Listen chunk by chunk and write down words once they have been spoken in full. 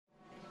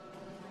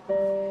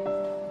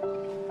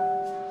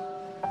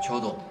乔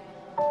董，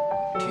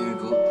天宇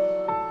哥，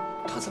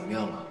他怎么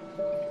样了？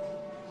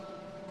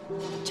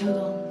乔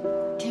董，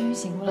天宇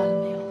醒过来了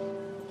没有？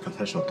刚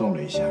才手动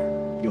了一下，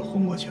又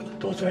昏过去了。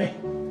多嘴！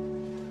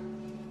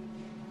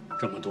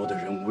这么多的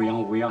人乌泱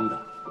乌泱的，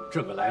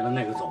这个来了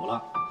那个走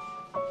了，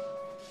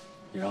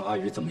你让阿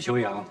宇怎么休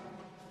养？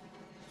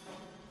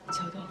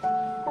乔董，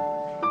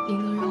您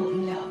能让我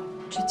们俩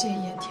去见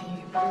一眼天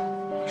宇吗？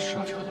是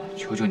啊，乔董，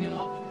求求您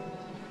了。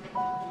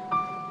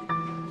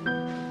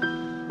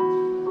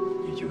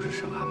你就是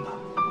盛安吧？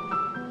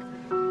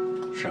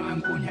盛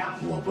安姑娘，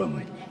我问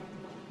问你，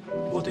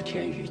我的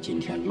天宇今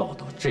天落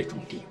到这种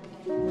地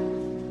步，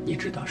你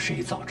知道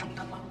谁造成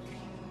的吗？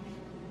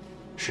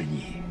是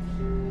你。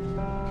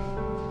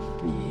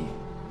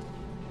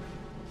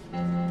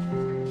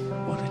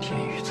我的天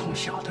宇从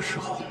小的时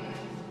候，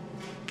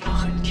他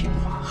很听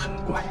话，很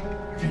乖，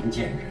人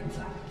见人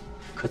赞。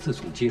可自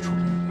从接触了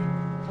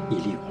你，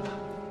你利用他，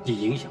你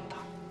影响他，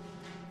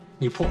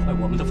你破坏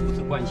我们的父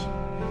子关系，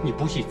你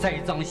不惜栽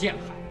赃陷害，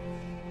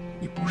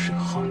你不是个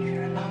好女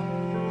人呐！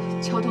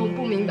乔董，我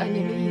不明白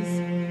您的意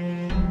思。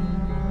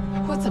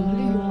我怎么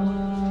利用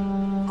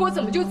了？我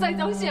怎么就栽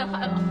赃陷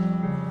害了？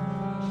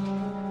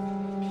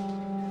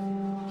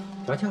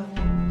瞧瞧，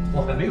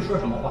我还没说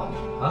什么话呢，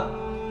啊，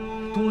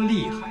多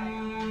厉害呀！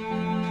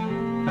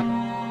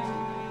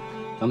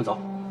咱们走。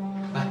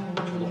哎，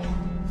乔董，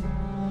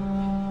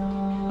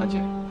安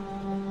姐，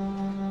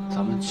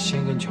咱们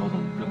先跟乔董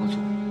认个错，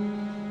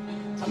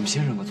咱们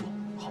先认个错，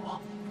好不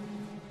好？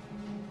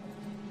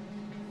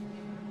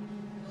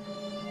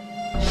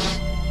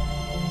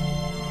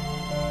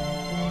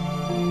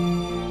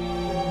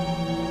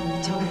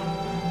乔董，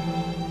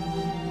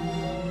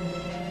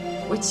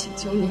我祈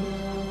求您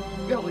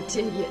让我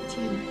见一眼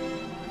天宇。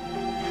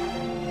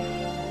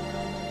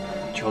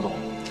乔董，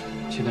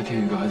现在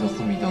天宇哥还在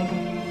昏迷当中，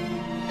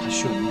他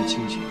需要您的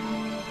亲情，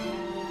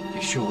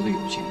也需要我的友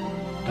情，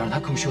当然他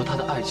更需要他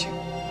的爱情。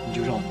你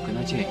就让我们跟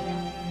他见一面，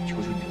求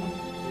求你了。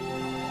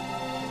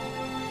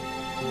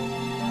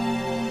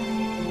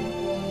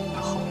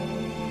那好，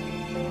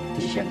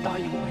你先答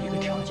应我一个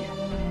条件。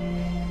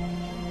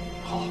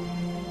好，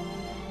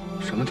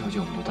什么条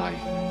件我们都答应，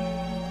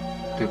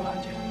对吧，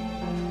安姐？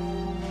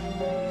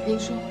您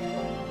说。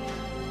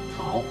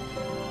好，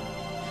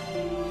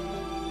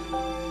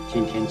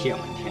今天见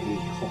完天宇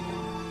以后，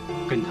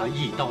跟他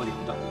一刀两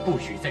断，不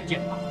许再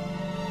见他。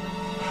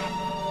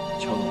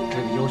乔董，这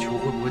个要求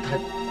会不会太……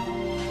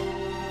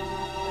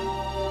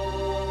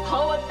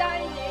好，我答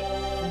应你。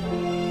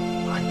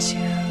安姐，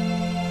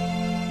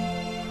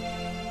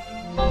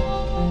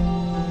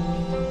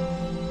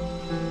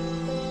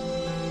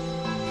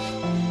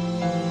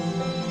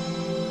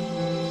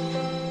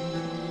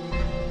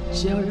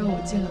只要让我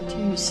见到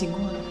天宇醒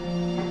过来，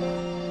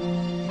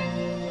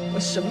我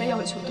什么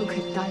要求都可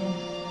以答应你。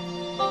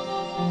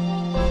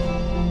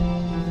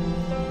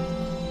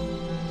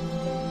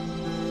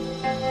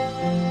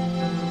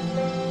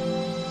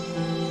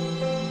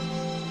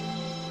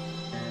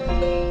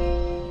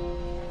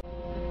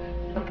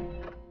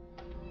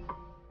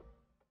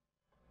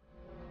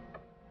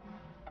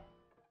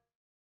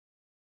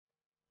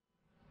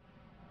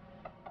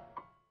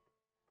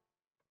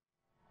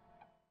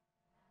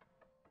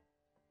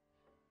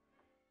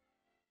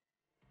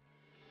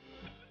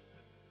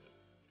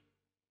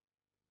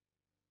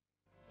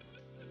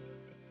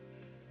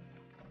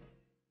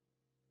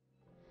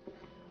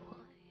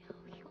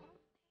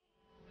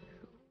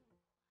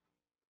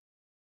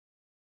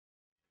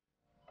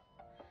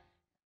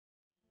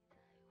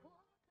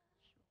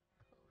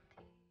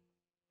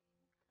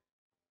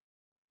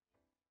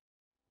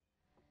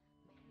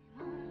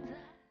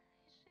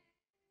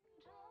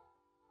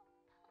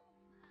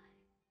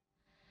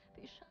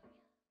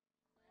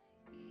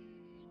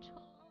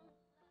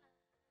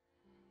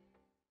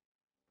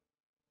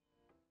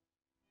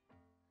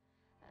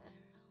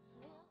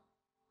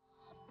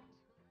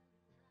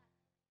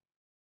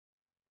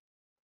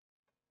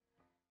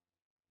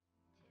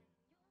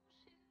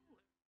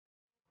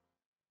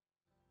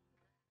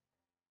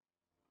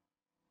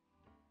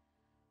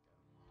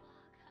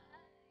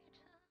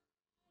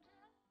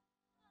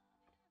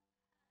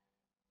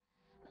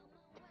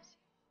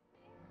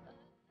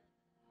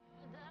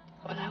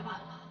我来晚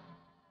了。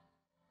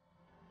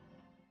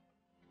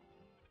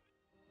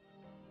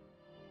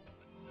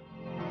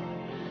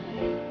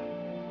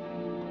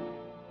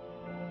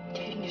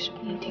天宇，你是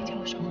不能听见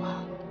我说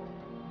话。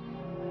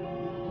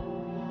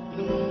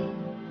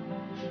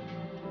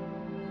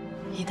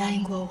你答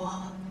应过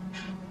我，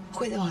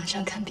会在网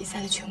上看比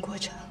赛的全过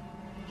程。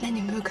那你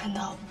有没有看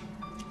到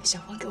小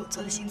芳给我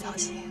做的新造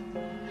型？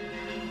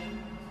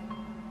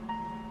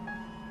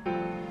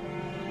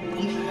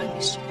我没有让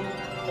你失望。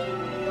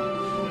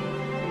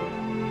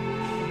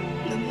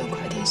能不能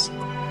快点醒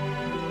过来？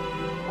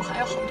我还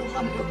有好多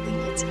话没有跟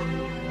你讲，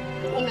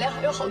我们俩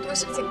还有好多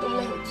事情都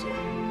没有做，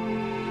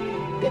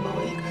别把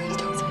我一个人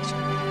丢在这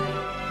儿。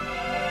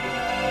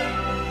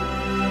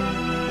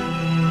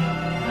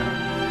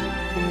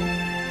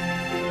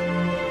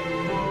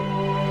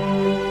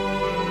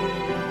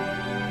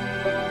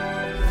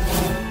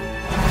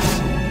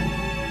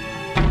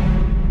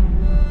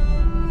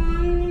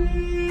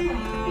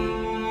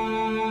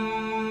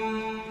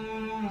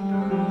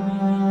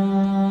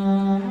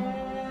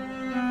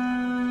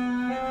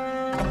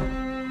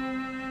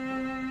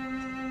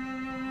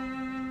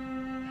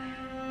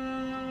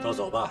都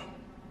走吧，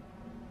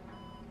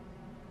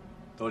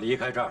都离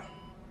开这儿，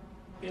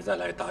别再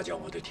来打搅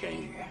我的天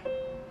宇。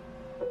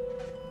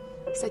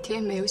在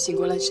天宇没有醒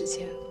过来之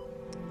前，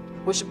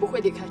我是不会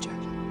离开这儿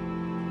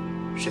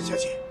的。沈小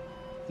姐，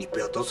你不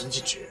要得寸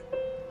进尺，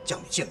叫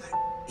你进来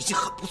已经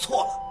很不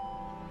错了。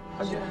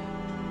韩姐，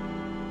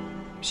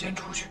先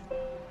出去。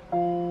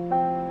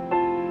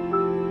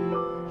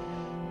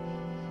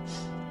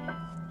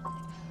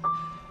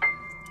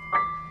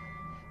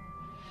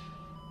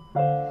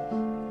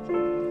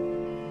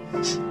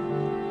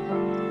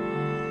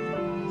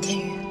天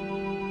宇，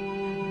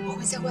我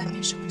会在外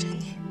面守着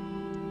你，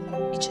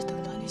一直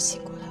等到你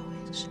醒过来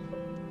为止。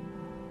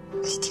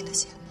你听得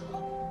见吗？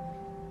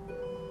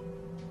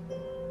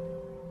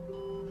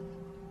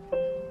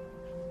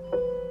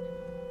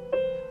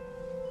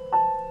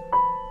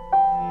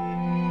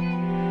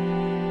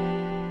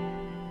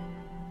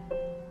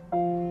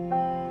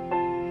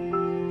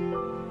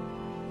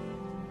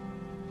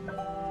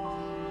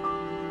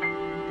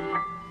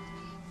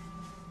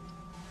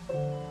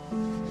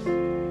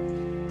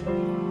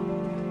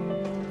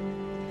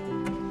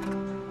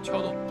乔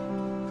总，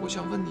我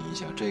想问你一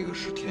下，这个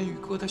是天宇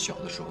哥他小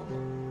的时候吗？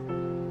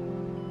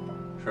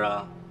是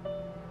啊，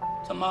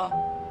怎么？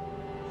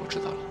我知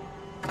道了。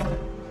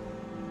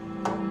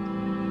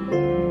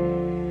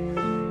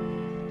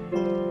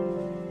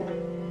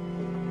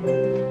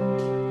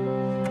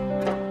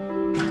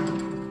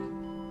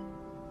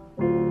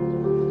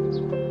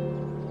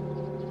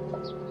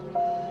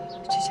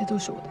这些都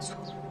是我的错。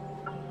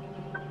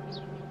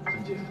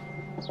韩姐，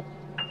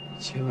你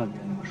千万别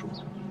那么说，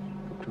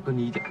这跟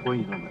你一点关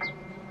系都没有。是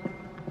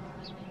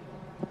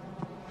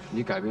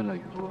你改变了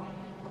宇哥，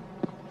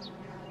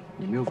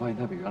你没有发现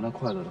他比原来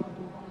快乐了很多，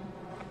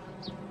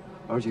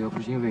而且要不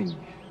是因为你，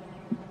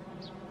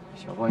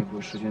小芳也不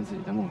会实现自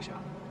己的梦想。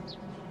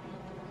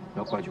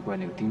要怪就怪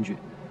那个丁俊，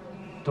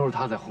都是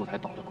他在后台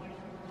捣的鬼。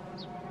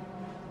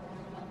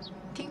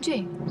丁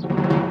俊，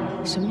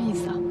什么意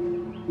思啊？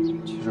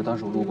其实当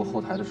时我路过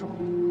后台的时候，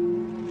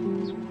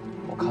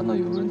我看到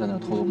有人在那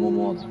偷偷摸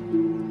摸的，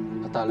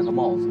他戴了个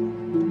帽子，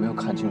我没有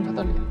看清楚他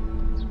的脸，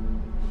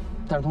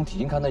但是从体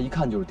型看，他一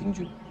看就是丁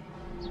俊。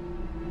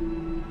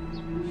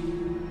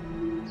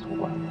都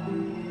怪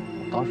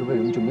我当时为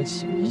什么就没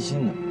起个疑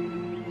心呢？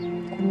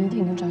我们一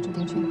定能抓住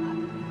丁俊的话。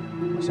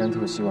我现在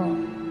特希望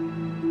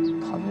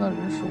躺在那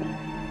人是我，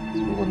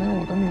如果能用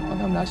我的命换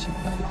他们俩醒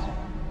过来就好了。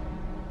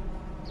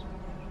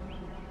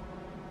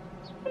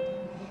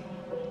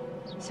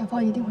小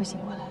芳一定会醒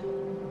过来，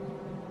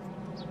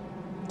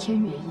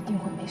天宇也一定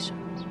会没事。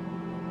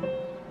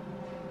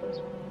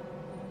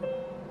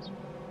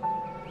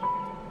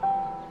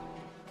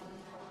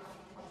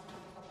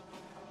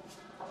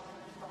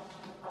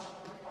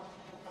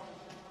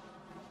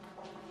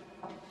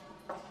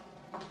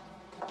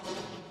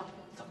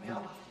怎么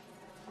样了？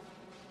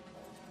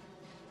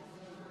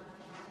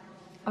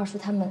二叔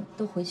他们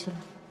都回去了。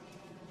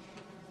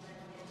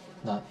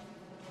那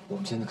我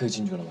们现在可以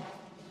进去了吗？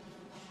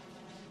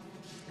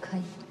可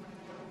以，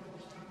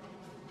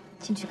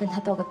进去跟他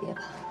道个别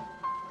吧。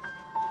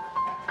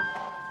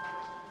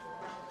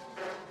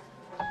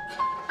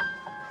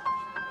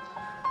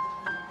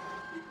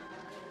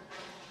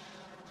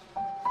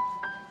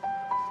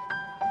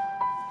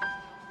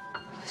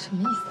什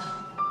么意思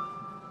啊？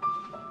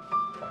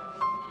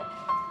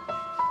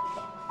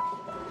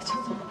乔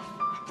总，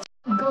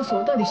你告诉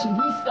我到底什么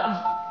意思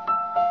啊？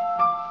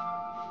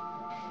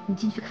你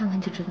进去看看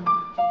就知道了。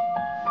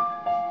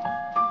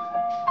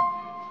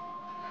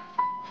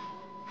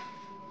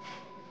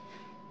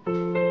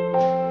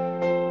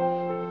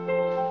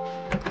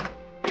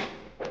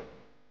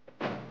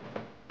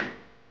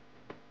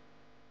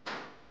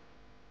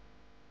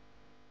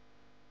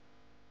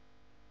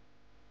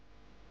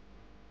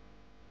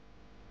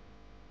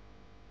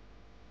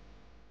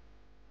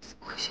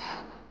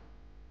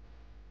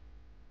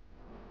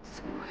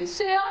怎么回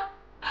事啊？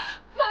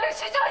马上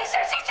去叫医生，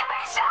去叫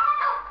医生！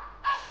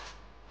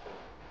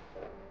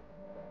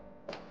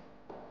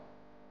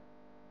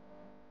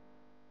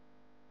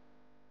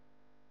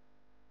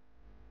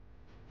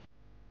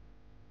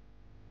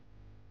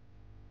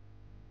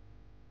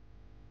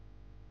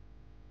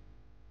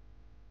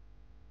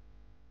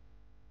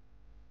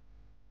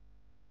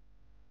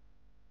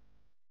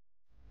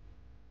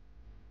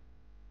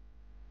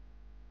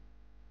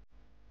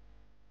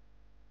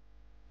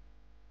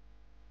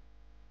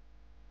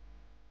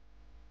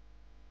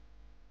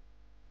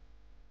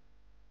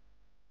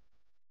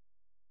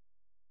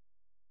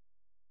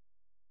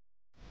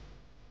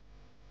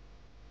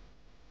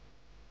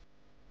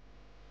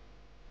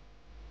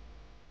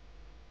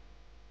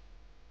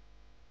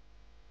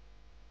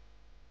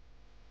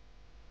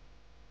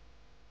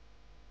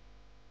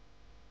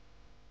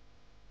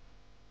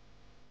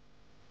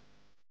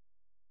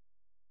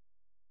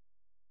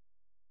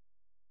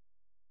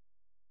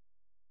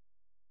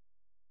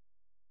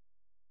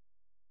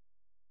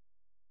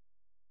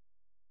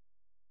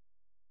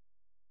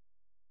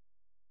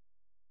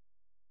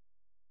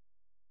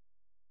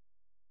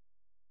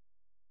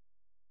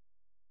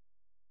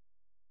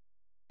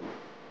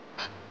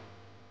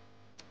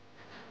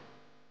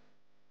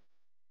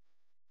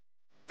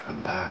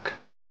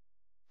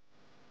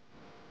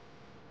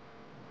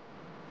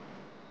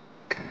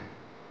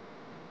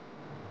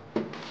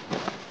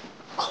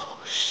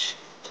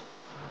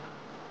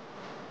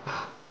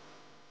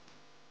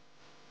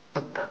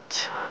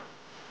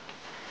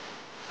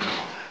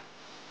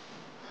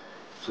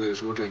以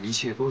说这一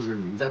切都是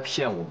你们在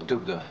骗我们，对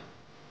不对？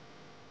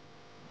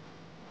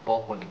包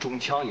括那中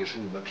枪也是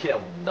你们骗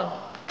我们的。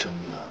真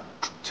的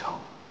中枪了，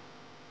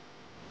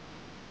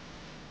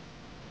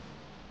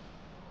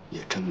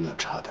也真的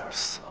差点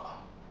死了。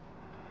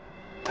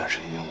但是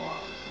因为我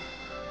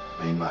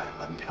没买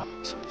门票，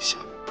所以下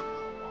面不让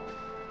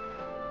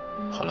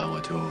我。后来我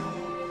就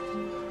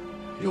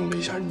用了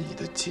一下你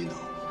的技能，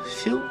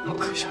咻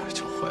一下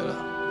就回来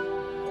了。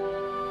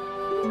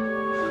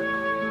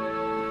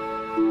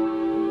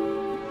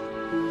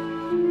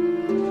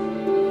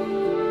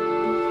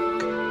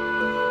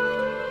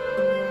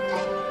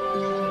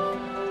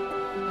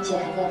 姐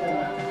还在这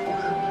吗？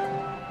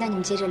那你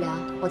们接着聊，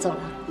我走了。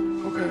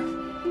OK。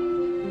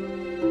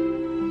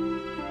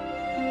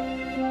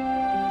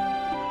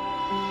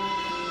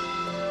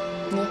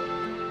你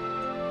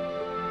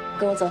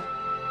跟我走。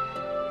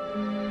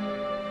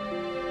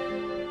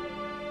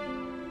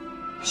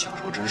小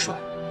时候真帅。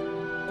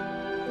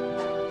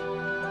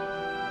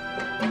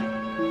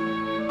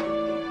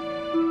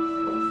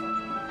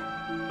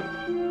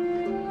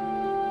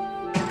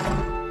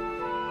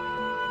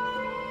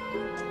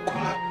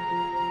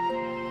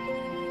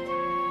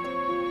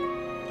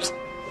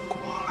过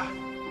来。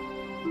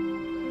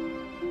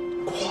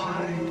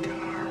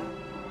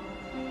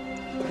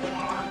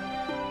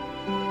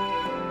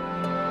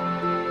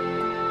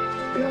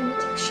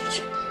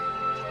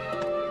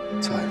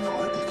 再也不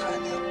会离开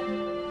你了，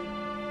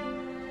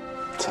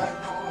再也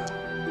不会。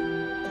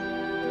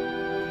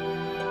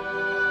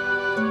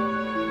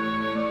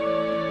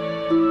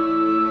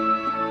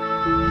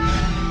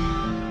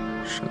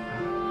什么？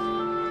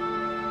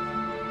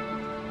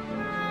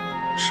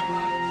什么？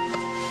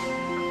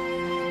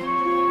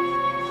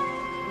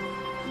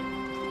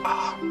啊！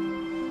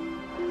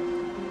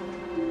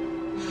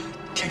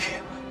天宇，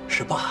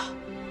是爸。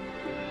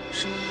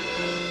是，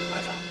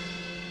孩子。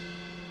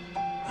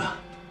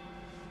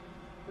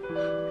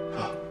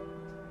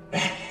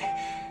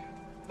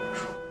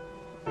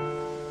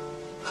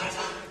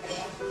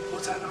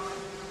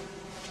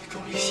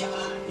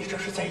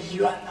 在医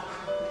院呢，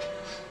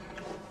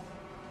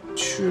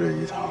去了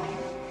一趟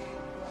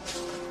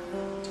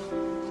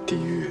地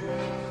狱，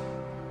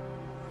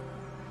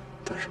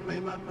但是没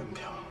买门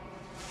票，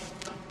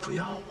他不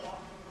要我。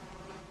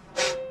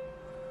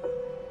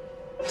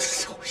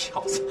臭小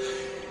子，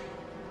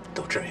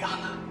都这样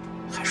了，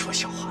还说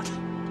笑话呢？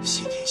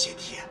谢天谢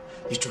地，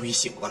你终于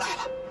醒过来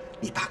了，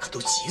你爸可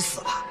都急死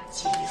了，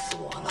急死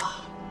我了。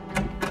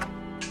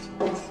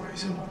回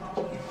去了，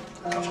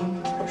真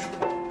的没事。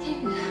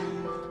天宇。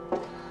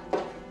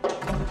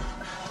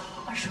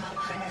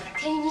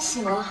 天宇，你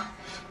醒了，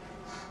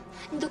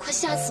你都快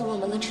吓死我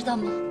们了，知道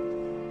吗？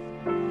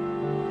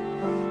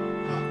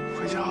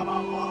回家吧，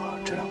我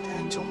这2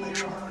天就没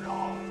事了，然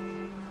后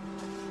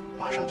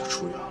马上就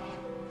出院了。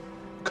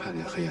看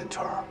见黑眼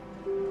圈，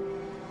回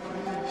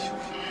去休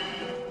息。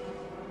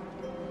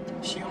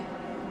行，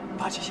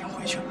爸就先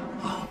回去了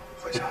啊，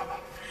回家吧。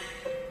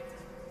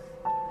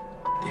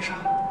丽莎，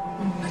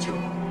那就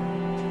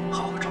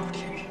好好照顾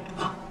天宇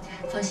啊。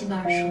放心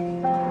吧，二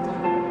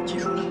叔。记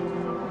住了。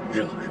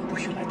 任何人不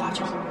许来打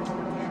搅。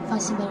放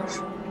心吧，二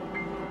叔。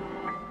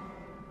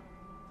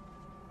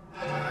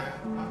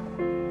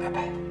拜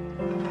拜。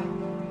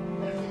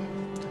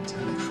再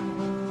来说。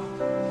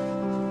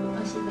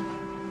放心吧。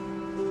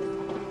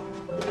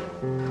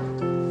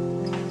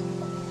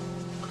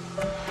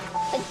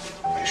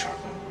没事。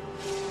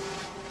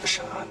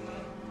沈安呢？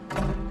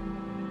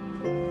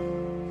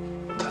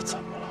他怎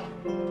么了？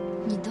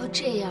你都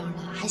这样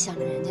了，还想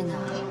着人家呢？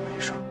他没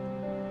事，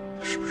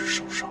是不是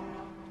受伤了？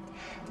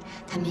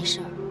 他没事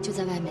儿，就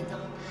在外面呢。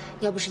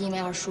要不是因为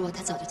二叔，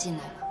他早就进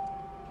来了。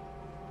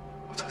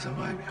他在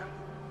外面。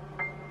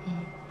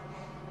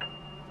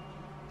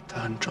他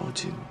很着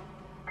急吗？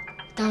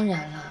当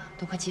然了，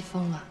都快急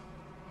疯了。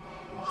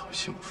我好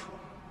幸福。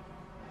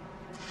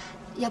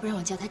要不然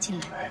我叫他进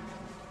来。哎，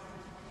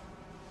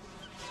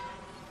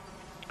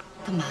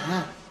干嘛？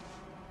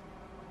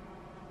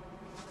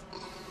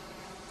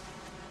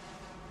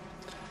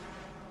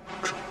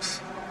撞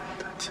死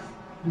大家。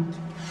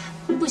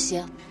不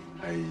行。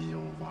 哎呦，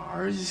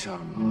玩一下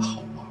嘛，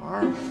好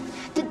玩。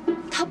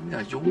他一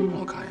点幽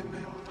默感也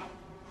没有呢。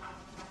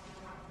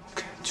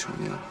OK， 求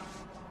你了。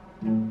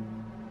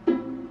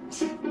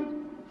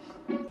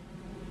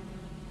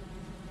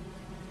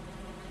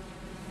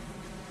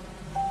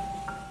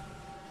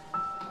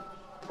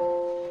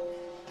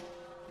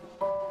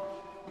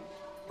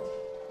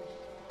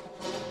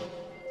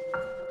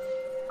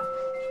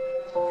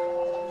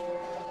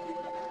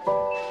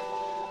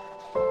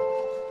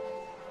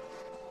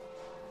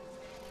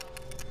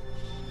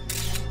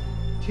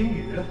天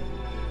宇，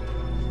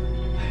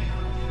哎呀，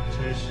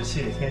真是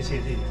谢天谢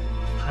地，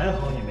还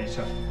好你没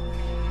事。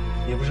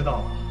你不知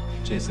道啊，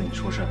这次你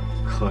出事，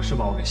可是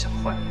把我给吓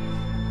坏了。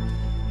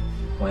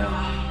我呀，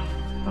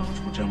当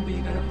初真不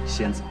应该让你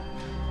先走。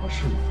哦，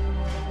是吗？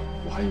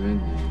我还以为你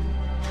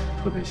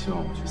特别希望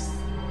我去死。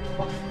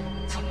哦，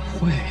怎么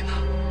会呢？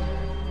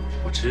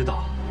我知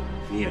道，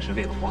你也是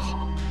为了我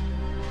好。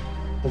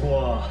不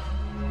过，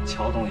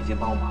乔董已经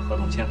帮我把合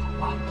同签好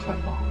了，太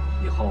棒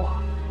了！以后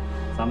啊，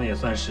咱们也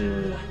算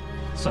是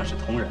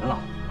同仁了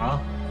啊。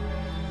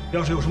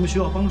要是有什么需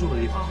要帮助的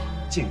地方，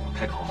尽管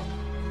开口。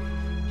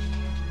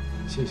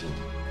谢谢你。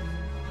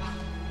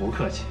不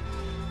客气，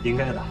应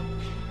该的。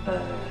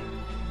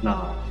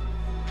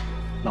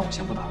那我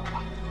先不打扰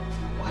了，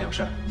我还有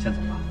事儿，先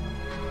走了，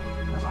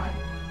拜拜。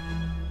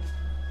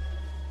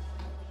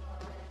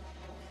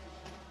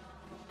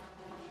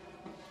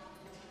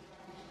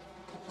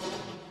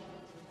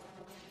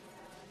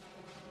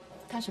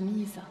他什么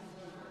意思啊？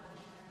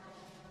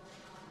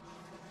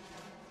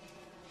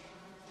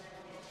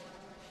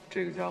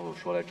这个家伙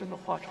说来真的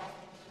话长，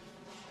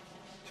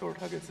就是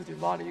他给自己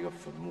挖了一个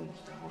坟墓，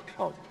然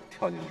后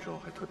跳进去之后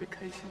还特别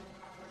开心。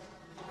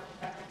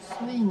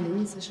所以你的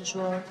意思是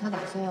说，他打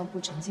算要步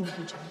陈静的后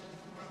尘？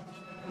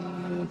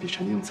比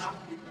陈静惨，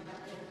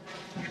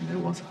但是没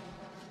我惨。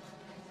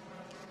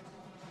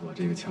我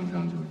这个枪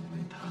伤就是因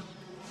为他。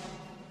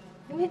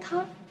因为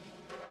他？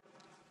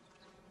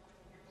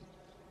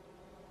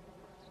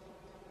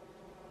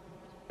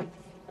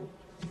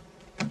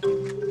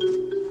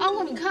阿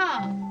公，你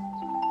看，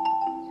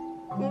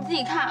你自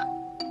己看。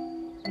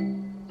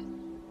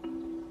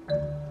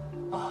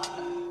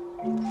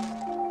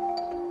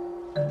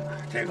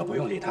这个不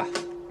用理他。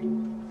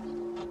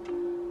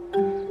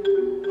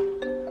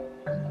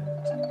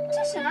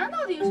这显然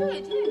到底是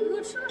给天宇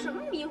哥吃了什么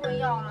迷魂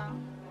药了？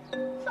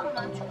怎么这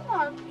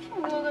么天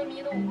宇哥给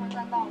迷得五魂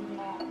三道的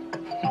呢？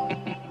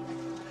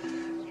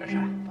珊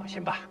珊，放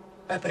心吧，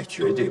白白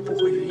绝对不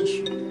会允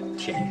许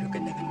天宇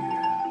跟那个女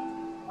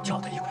人搅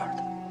到一块儿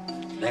的。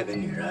那个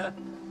女人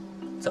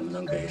怎么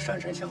能跟珊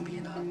珊相比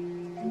呢？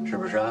是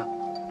不是啊？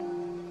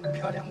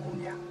漂亮姑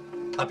娘，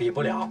她比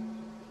不了。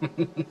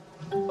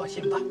放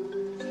心吧。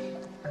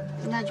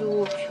那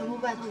就全部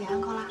拜托给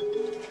安可啦。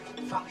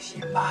放心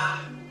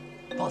吧，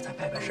包在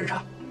白白身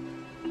上。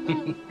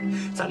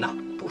咱呐，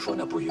不说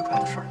那不愉快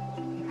的事儿。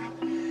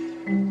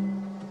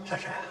珊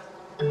珊啊，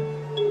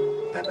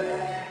白白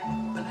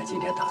本来今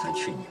天打算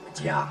去你们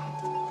家，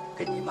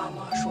跟你妈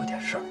妈说点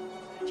事儿。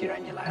既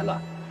然你来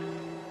了，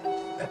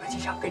白白就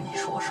想跟你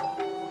说说。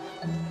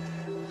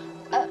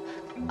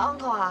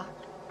uncle 啊，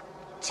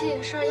这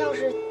个事儿要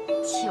是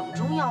挺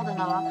重要的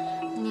呢，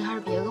你还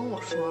是别跟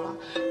我说了，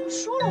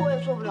说了我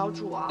也做不了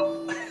主啊。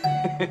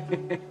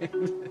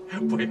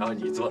不要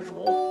你做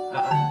主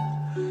啊，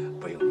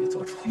不用你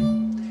做主，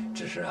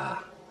只是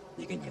啊，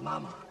你给你妈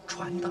妈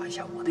传达一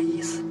下我的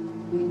意思。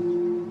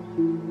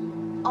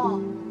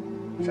哦，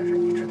珊珊，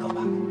你知道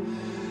吧？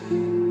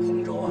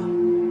洪州啊，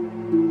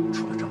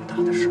出了这么大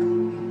的事，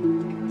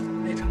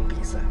那场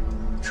比赛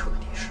彻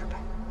底失败，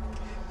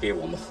给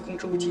我们洪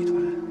州集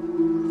团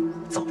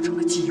造成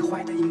了极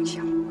坏的影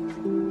响。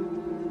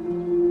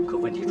可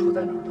问题出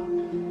在哪儿呢？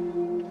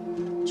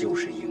就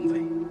是因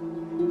为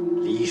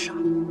丽莎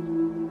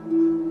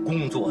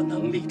工作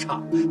能力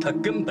差，她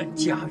根本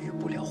驾驭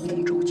不了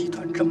洪州集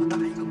团这么大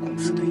一个公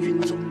司的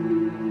运作。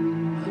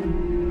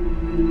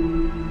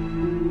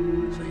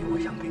所以我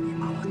想跟你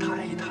妈妈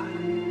谈一谈，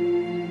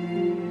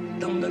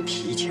能不能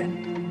提前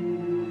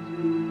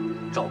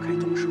召开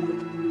董事会，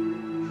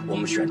我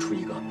们选出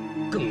一个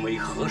更为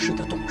合适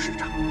的董事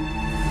长。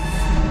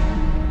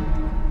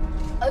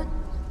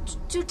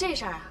就这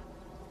事儿啊？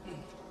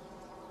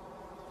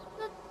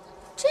那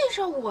这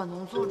事儿我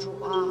能做主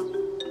啊？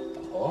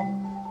哦，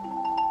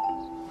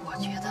我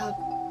觉得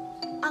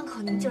安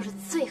可您就是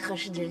最合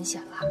适的人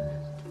选了。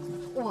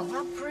我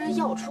妈不是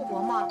要我出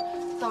国吗？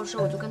到时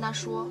候我就跟她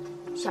说，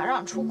想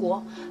让我出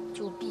国，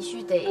就必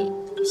须得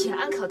选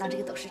安可当这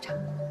个董事长。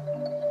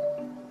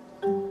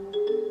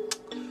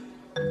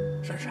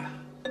珊珊，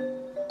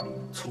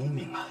聪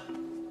明啊！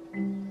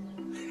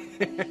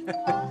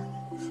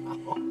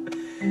好。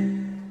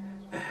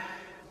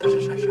但是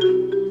珊珊，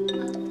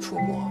出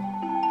国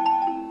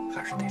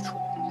还是得出，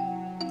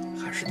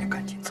还是得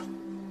赶紧走。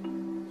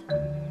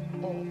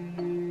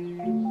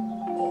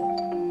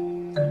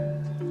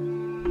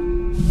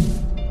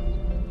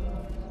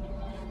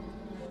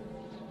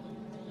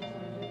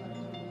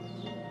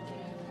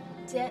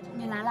姐，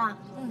你来啦？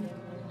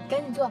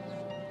赶紧坐，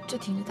这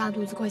挺着大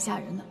肚子怪吓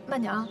人的，慢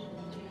点啊。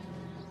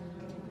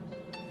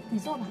你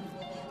坐吧，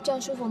这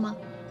样舒服吗？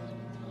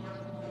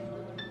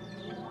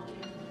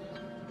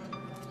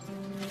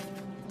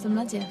怎么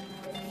了，姐？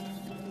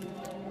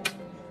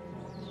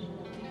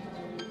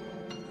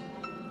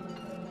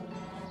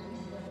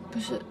不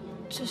是，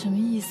这什么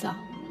意思啊？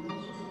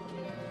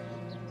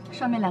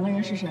上面两个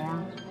人是谁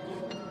啊？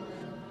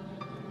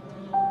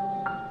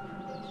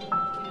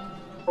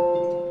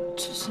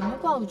这什么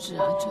报纸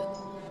啊？这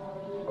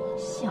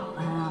小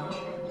安啊，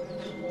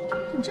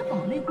你这保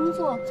密工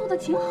作做得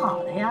挺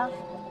好的呀。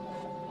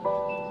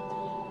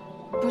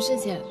不是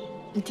姐，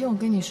你听我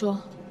跟你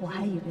说。我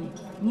还以为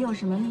你有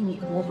什么秘密，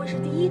我会是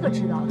第一个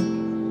知道的。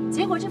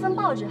结果这份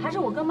报纸还是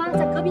我跟妈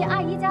在隔壁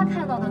阿姨家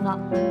看到的呢。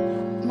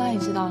妈也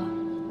知道了。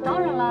当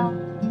然了。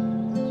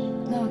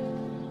那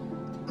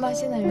妈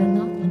现在人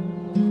呢？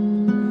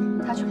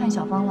她去看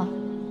小芳了。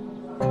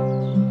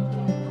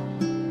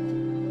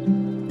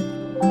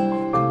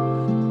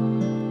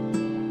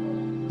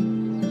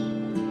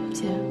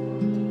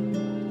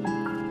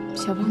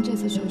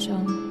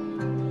伤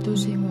都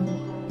是因为我。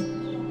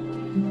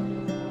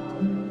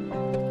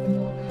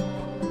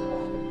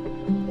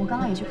我刚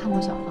刚也去看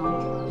过小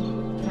芳，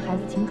这孩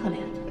子挺可怜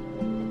的，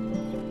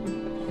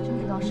真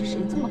不知道是谁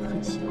这么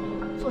狠心，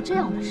做这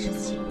样的事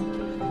情。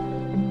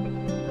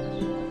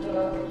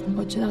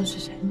我知道是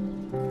谁，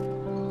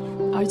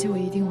而且我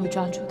一定会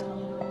抓住他。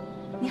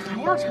你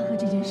还要掺和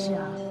这件事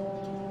啊？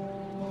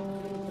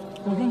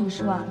我跟你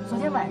说啊，昨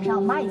天晚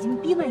上妈已经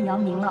逼问杨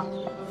明了，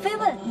非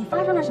问你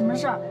发生了什么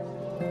事儿，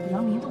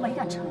杨明都没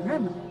敢承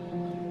认呢。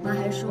妈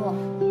还说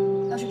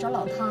要去找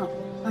老汤，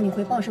让你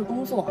回报社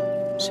工作。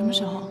什么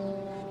时候？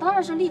当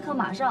然是立刻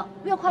马上，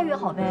越快越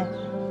好呗。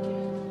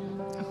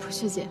不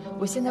是姐，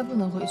我现在不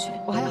能回去，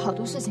我还有好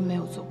多事情没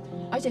有做，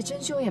而且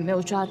真凶也没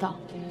有抓到。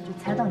就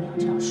猜到你要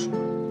这样说。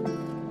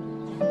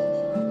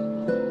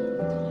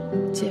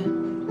姐，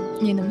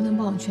你能不能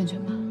帮我劝劝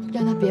妈，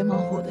让她别忙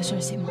活我的事儿，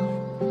行吗？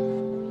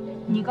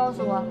你告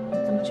诉我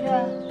怎么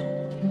劝？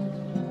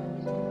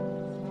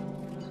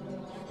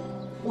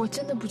我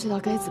真的不知道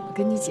该怎么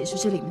跟你解释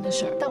这里面的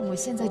事儿，但我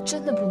现在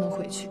真的不能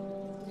回去。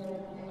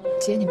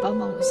姐，你帮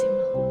帮我行吗？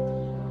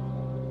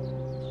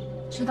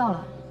知道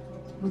了，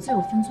我自有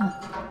分寸，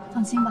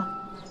放心吧。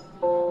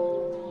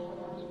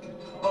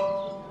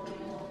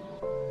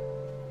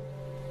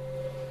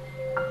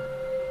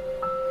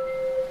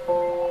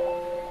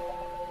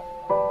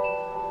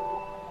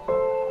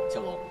小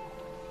龙，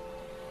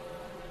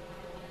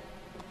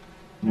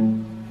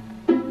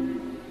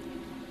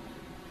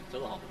小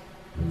龙好。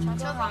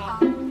乔总好。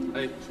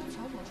哎，说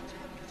乔总说这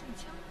还不是中枪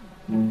了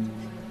吗？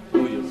有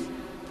意思，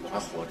我还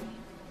活着。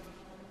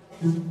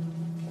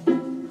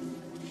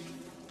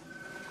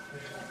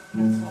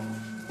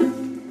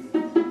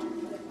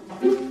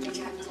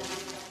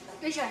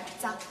Richard，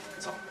 早。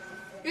早。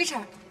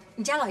Richard，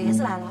 你家老爷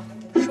子来了，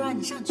说让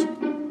你上去。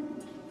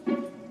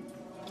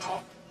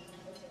好。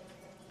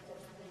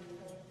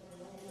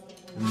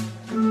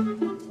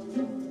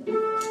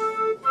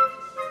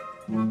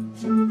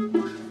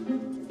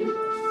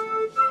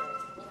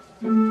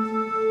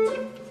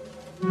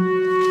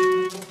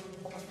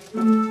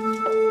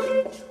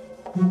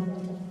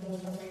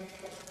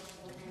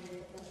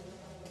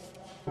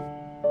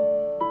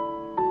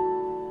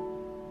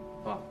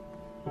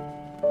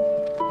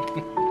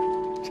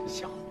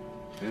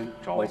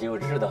我就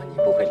知道你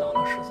不会老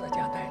老实实在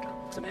家待着。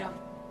怎么样，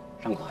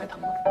伤口还疼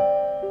吗？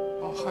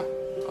哦嗨，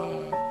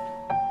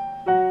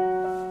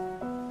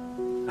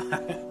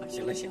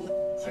行了，行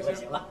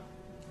了，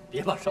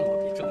别把伤口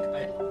皮睁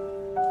开了。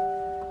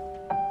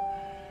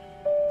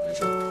没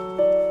事，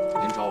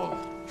您找我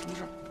什么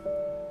事？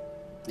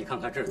你看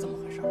看这是怎么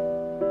回事？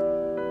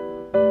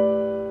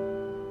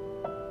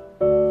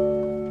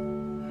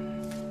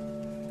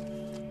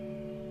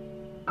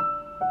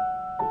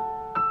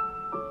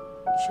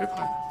谁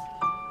拍的？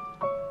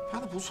拍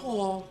的不错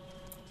哦。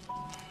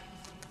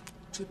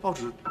这报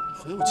纸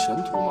很有前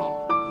途嘛，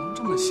能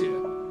这么写？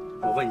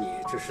我问你，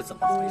这是怎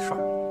么回事？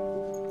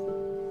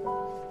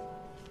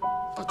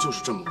啊，就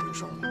是这么回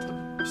事嘛。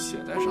他写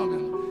在上面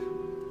了，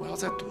我要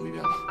再读一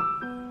遍吗？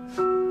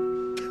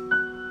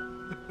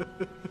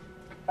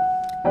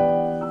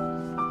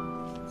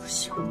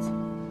小子，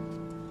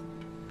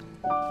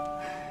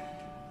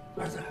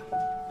儿子，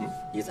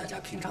你在家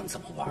平常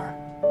怎么玩，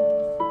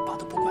爸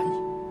都不管你。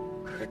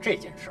可是这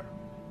件事儿，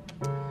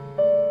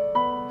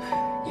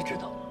你知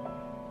道吗？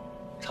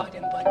差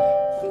点把你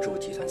杭州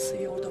集团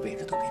CEO 的位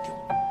置都给丢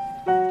了。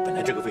本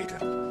来这个位置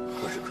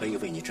我是可以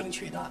为你争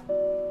取的。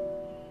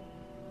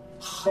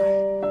嗨，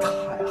太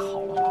好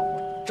了吧！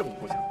我正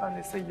不想当那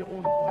CEO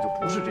呢，我就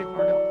不是这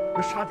块料。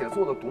那莎姐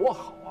做的多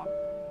好啊！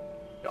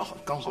然后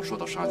刚好说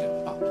到莎姐，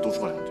爸，我多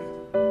说两句。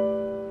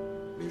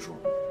林叔，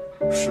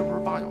是不是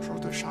爸有时候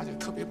对莎姐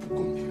特别不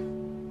公平？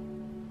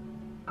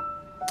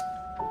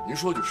您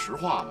说句实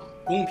话嘛。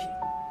公平？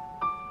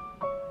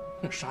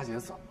那莎姐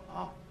怎么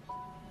了？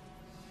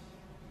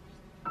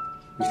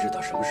你知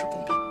道什么是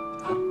公平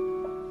啊？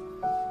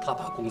他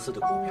把公司的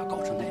股票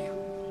搞成那样，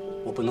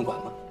我不能管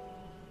吗？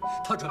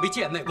他准备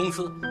贱卖公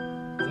司，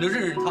我能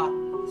任他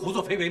胡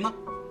作非为吗？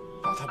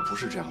爸，他不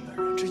是这样的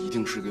人，这一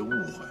定是个误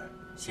会。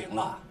行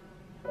了，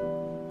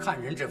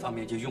看人这方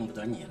面就用不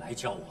得你来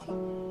教我了。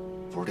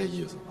不是这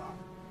意思吧？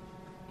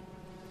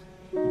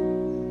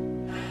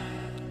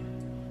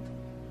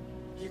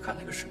一看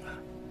那个沈安，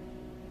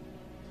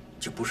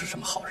就不是什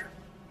么好人。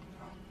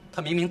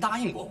他明明答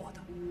应过我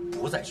的，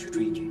不再去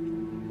追剧，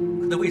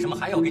可他为什么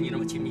还要跟你那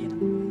么亲密呢？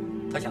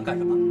他想干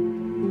什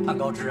么？攀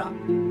高枝啊？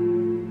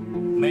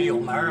没有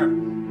门儿。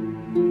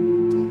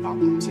爸，我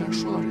们既然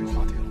说到这个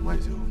话题了，我也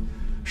就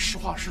实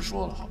话实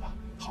说了，好吧？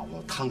好，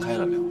我摊开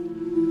了聊。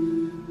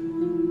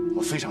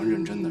我非常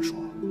认真的说，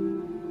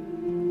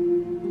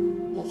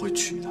我会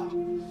娶她，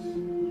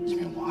因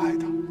为我爱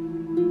她。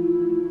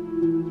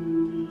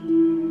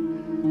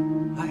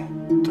爱？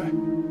对。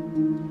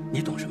你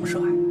懂什么是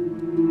爱？我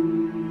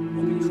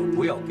跟你说，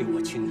不要给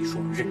我轻易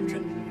说认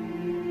真。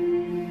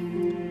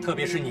特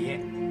别是你，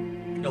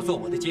要做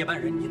我的接班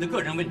人，你的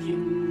个人问题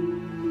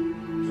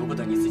由不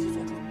得你自己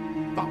做主。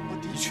爸，我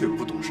的确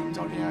不懂什么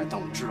叫恋爱，但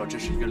我知道这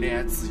是一个恋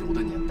爱自由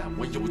的年代，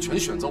我有权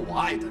选择我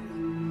爱的人。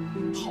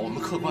好，我们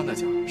客观的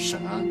讲，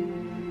沈安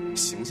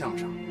形象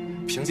上，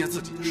凭借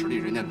自己的实力，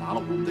人家拿了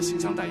我们的形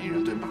象代言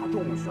人，对吧？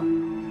中选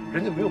了，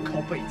人家没有靠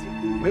背景，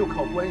没有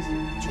靠关系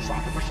去耍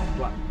什么手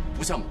段，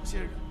不像某些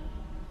人，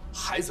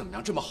还怎么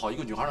样？这么好一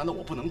个女孩，难道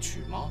我不能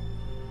娶吗？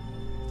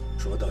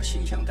说到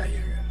形象代言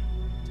人，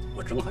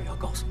我正好要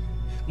告诉你，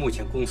目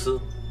前公司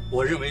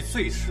我认为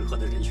最适合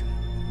的人选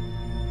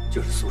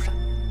就是苏珊。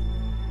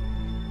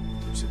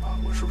对不起吧，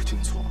我是不是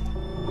听错了？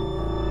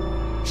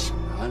沈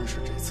安是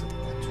这次的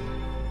冠军。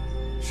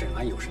沈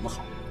安有什么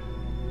好？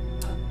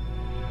啊，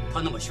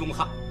她那么凶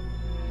悍，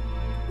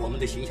我们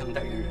的形象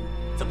代言人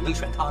怎么能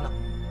选她呢？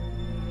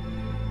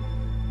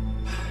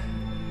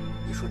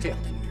你说这样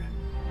的女人，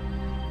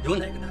有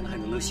哪个男的还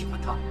能喜欢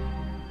她？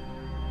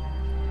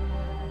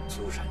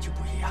苏珊就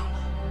不一样了，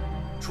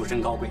出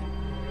身高贵，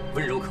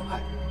温柔可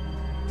爱，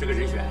这个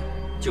人选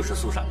就是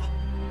苏珊了。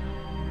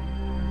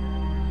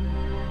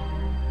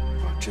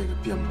爸，这个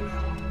变不了。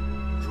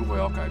如果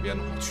要改变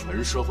的话，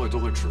全社会都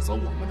会指责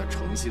我们的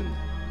诚信的。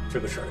这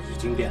个事儿已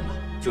经变了，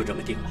就这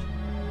么定了。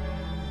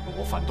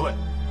我反对，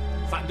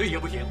反对也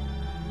不行。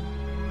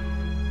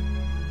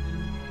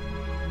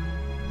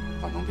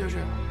爸，能别这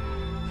样？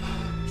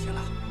行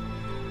了，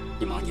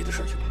你忙你的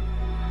事去吧。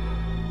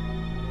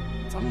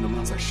咱们能不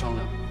能再商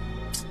量？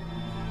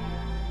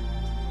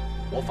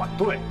我反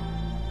对，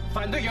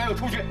反对也要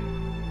出去。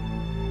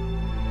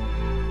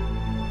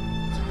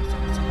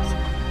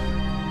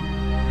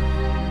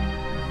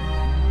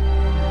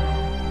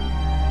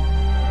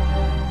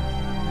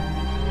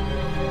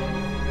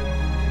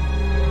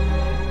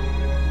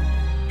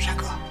山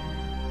哥，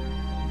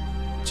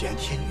既然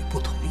天宇不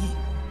同意，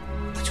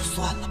那就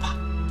算了吧。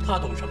他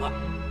懂什么？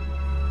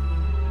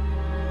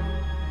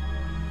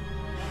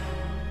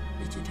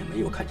你今天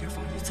没有看见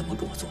方毅怎么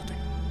跟我作对？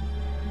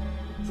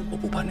如果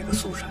不把那个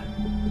苏珊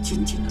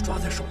紧紧地抓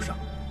在手上，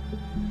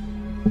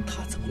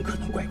他怎么可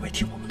能乖乖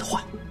听我们的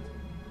话？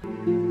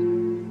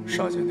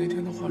沙姐那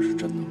天的话是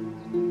真的吗？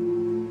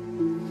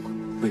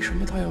为什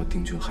么她要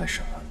定军害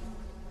沈安？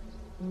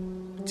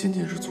仅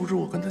仅是阻止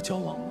我跟她交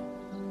往吗？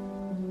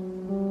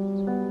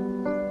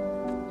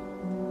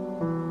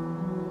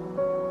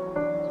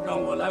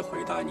让我来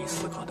回答你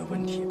思考的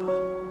问题吧。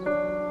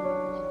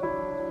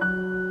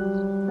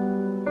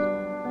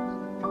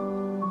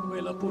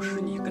为了不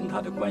使你跟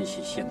他的关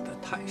系陷得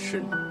太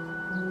深，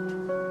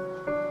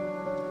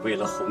为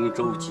了洪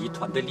州集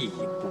团的利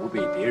益不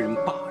被别人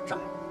霸占，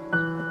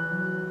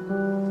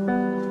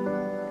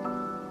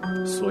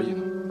所以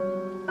呢？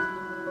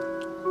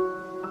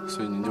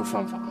所以您就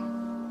犯法，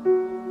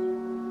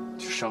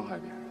去伤害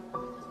别人，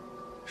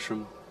是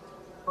吗？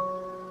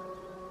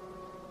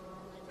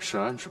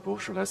沈安只不过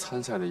是来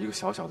参赛的一个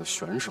小小的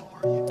选手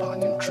而已，爸，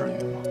您至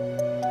于吗？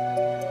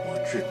我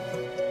至于，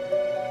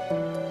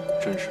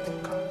真是不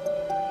敢。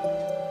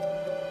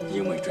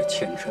因为这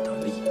牵扯到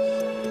利益，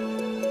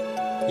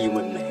因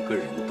为每个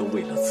人都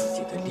为了自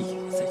己的利益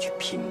再去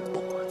拼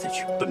搏，再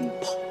去奔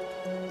跑。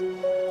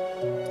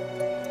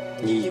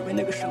你以为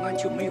那个沈安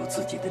就没有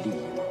自己的利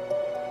益吗？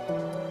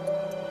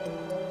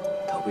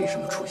他为什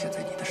么出现在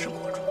你的生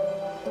活中？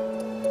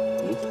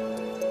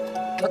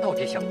他到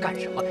底想干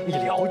什么？你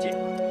了解吗？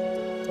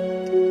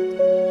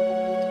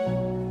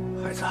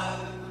孩子，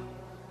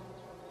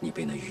你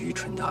被那愚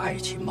蠢的爱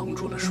情蒙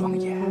住了双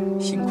眼，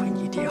幸亏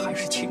你爹还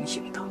是清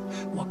醒的。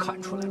我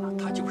看出来了，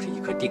它就是一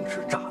颗定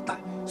时炸弹，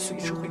随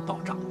时会爆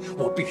炸。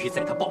我必须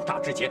在它爆炸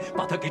之前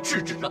把它给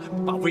制止了，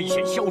把危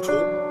险消除。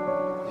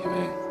因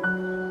为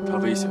他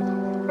威胁到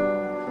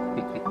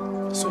你，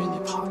所以你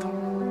怕他。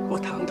我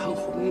堂堂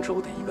洪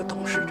州的一个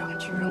董事长，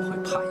居然会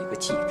怕一个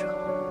记者？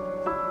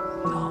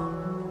 no，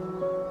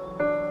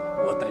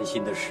 我担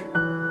心的是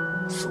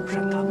苏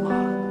珊他妈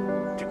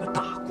这个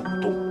大股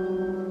东。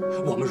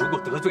我们如果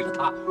得罪了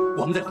他，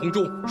我们在洪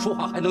州说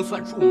话还能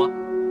算数吗？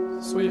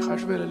所以还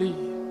是为了利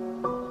益，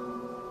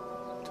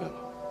对吗？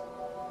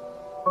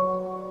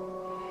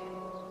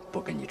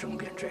不跟你争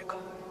辩这个，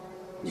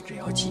你只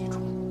要记住，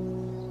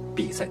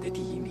比赛的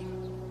第一名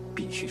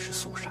必须是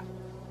苏珊。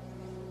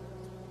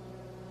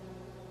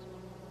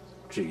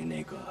至于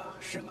那个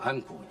沈安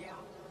姑娘，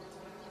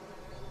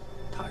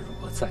她如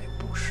果再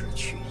不识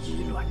趣，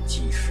以卵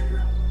击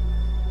石，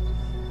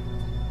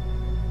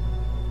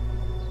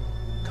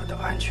她的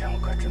安全我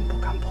可真不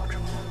敢保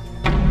证了。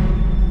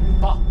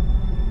爸，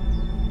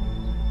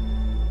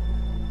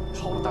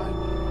好，我答应你。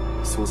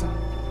苏珊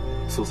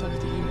是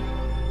第一名，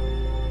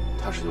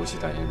她是游戏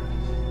代言人，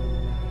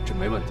这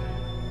没问题，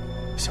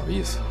小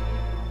意思。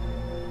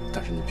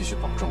但是你必须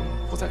保证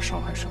我不再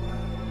伤害沈安。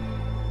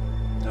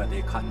那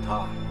得看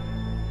她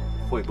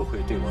会不会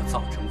对我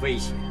造成威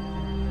胁，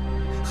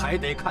还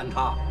得看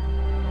她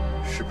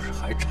是不是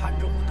还缠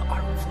着我的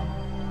儿子。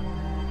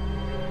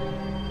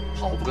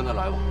好，我不跟他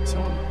来往，行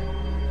了吗？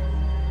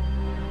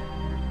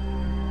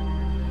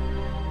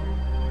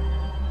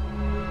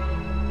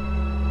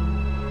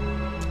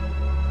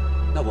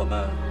那我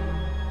们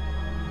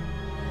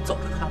走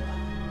着看吧。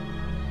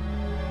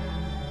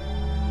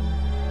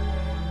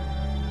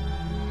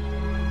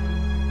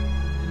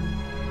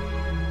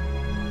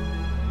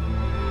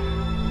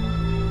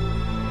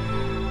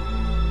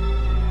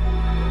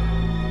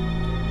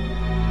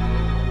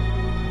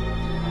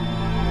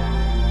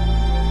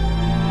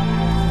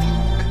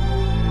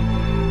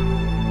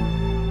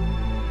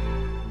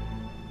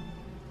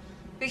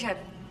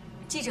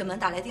记者们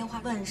打来电话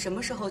问什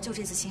么时候就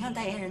这次形象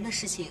代言人的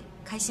事情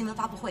开新闻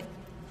发布会。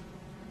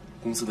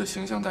公司的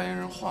形象代言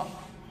人换了。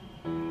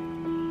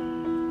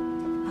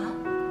啊？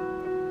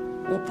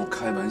我不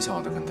开玩笑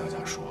的跟大家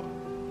说，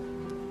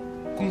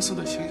公司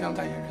的形象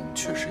代言人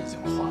确实已经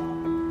换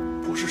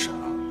了，不是沈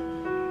安。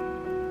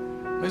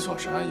没错，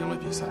沈安赢了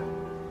比赛，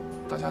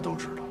大家都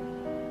知道。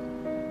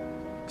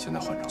现在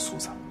换成苏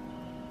珊。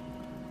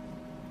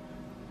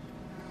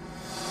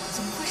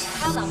怎么会是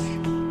她呢？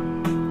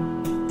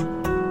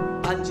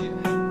安姐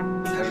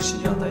才是形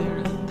象代言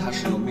人，她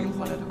是用命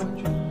换来的冠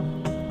军，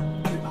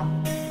对吧？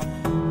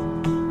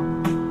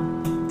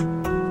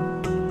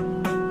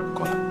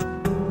过来。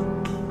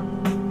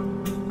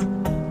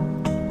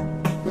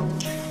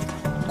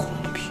公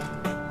平，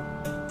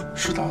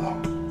是搭档，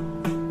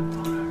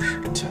当然是。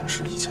见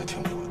识一切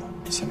听我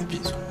的，先闭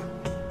嘴。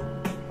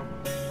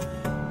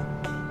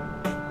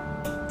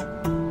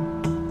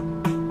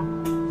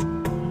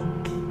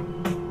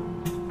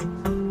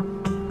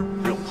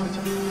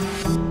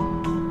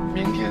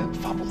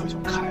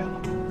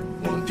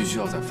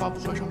发布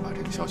会上把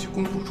这个消息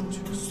公布出去，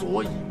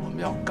所以我们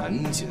要赶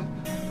紧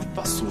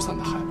把苏珊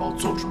的海报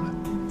做出来，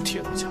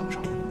贴到墙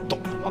上，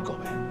懂了吗，各位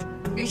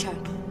 ？Richard，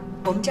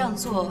 我们这样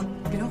做，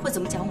别人会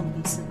怎么讲我们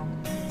公司？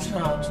是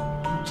啊，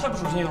太不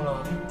守信用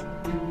了。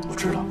我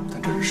知道，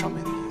但这是上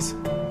面的意思，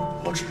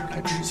我只是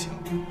来执行，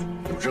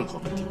有任何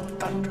问题我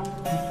担着。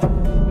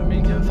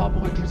明天发布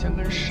会之前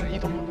跟谁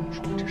都不能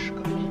说，这是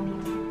个秘密。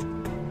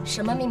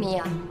什么秘密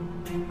呀？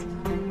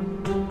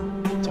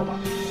走吧。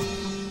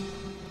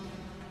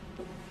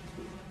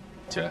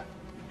姐，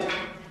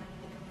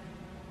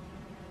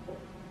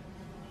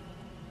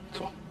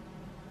坐。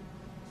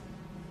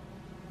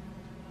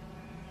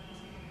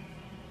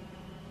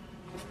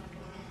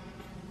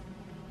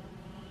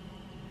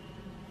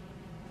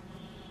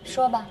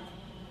说吧。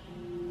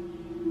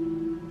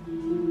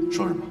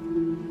说什么？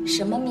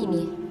什么秘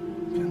密？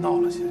别闹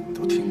了，姐，你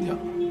都听见了。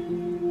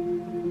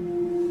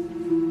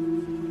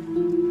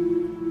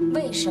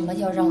为什么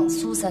要让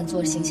苏珊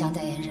做形象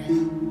代言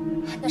人？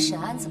那沈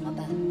安怎么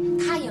办？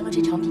他赢了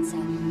这场比赛，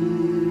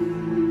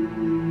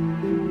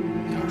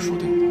你还是说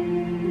定了。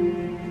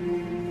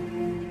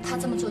他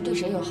这么做对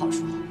谁有好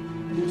处？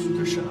也许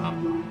对沈安吧。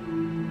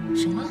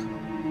什么？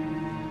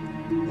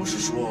我是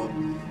说，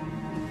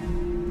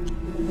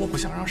我不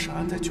想让沈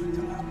安再卷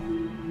进来了，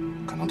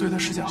可能对他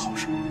是件好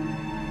事。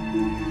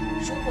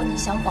如果你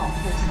想保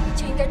护他，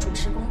就应该主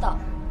持公道，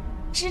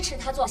支持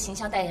他做形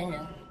象代言人。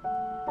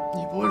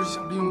你不会是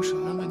想利用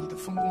沈安为你的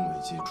丰功伟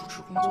绩主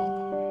持工作吧？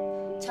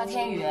乔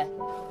天宇，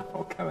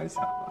我开玩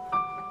笑的。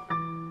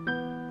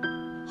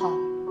好，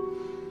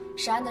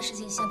沈安的事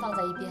情先放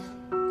在一边。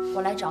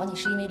我来找你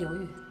是因为刘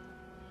玉。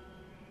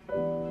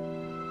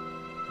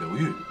刘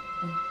玉？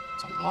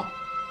怎么了？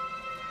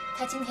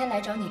他今天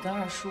来找你跟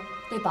二叔，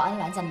被保安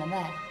拦在门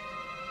外了。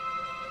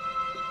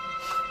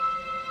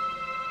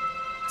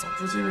早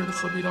知今日的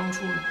何必当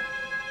初呢？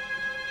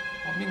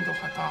我命都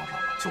快搭上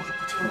了，就是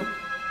不听，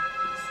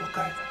活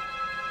该的。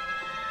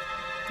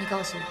你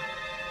告诉我。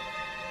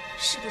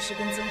是不是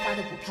跟增发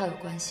的股票有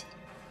关系？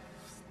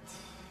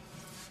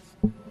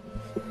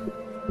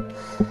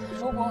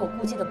如果我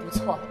估计的不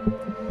错，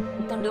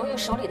等刘玉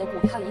手里的股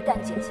票一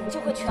旦解禁，就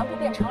会全部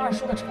变成二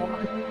叔的筹码，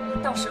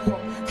到时候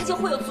他就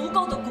会有足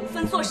够的股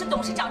份坐实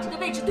董事长这个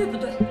位置，对不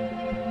对？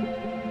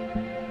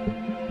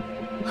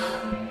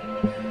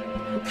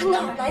他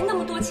哪来那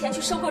么多钱去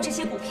收购这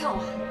些股票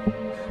啊？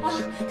啊，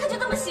他就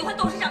这么喜欢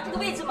董事长这个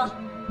位置吗？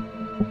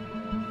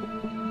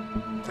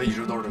他一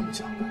直都是这么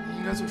想的，你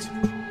应该最清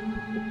楚。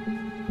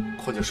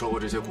况且收购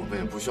这些股份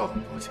也不需要很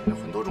多钱，有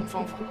很多种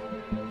方法。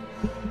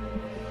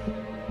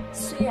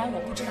虽然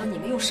我不知道你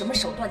们用什么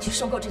手段去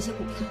收购这些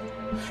股票，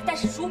但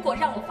是如果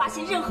让我发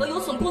现任何有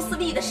损公司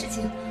利益的事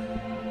情，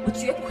我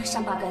绝不会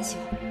善罢甘休。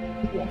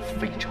我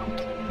非常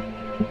同意。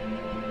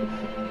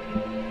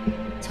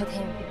乔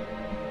天宇，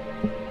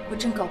我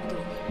真搞不懂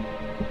你。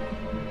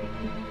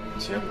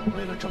结果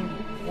为了正义，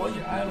我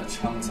也挨了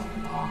枪子了，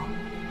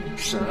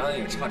沈安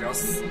也差点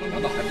死了，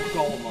难道还不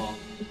高吗？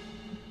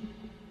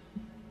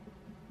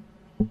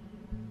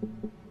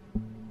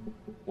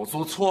我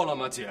做错了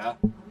吗，姐？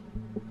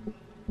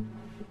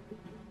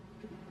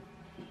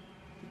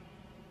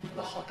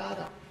那好搭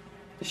档，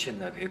现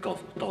在可以告诉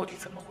我到底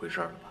怎么回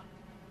事了吧？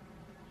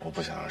我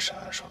不想让沈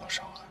安受到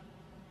伤害。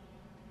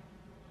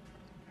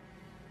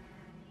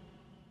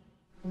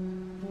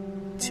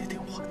接电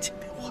话，接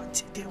电话，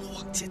接电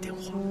话，接电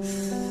话。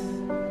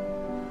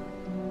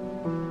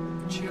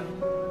接了。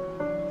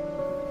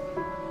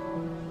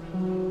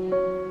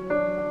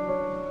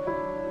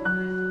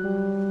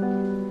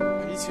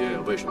没接，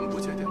为什么不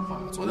接电话？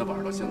昨天晚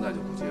上到现在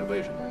就不接，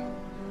为什么呀？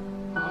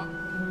啊？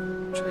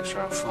这事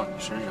儿放你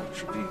身上，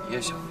指不定你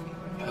也想明白，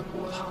你还不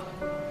如他呢。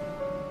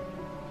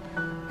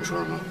你说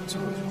什么？最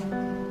后一句。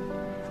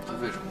他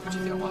为什么不接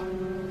电话？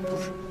不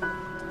是，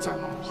再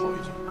往后一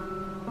句。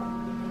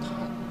他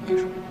为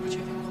什么不接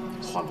电话？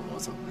换了我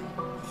怎么着？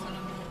换了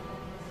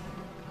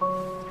你，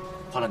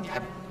换了你还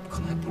可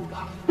能还不如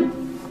他，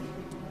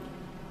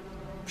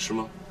是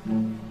吗？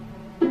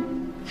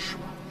是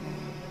吗？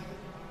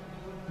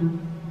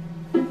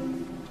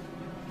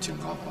请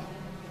发话。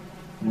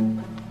不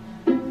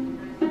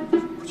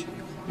听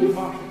你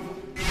话。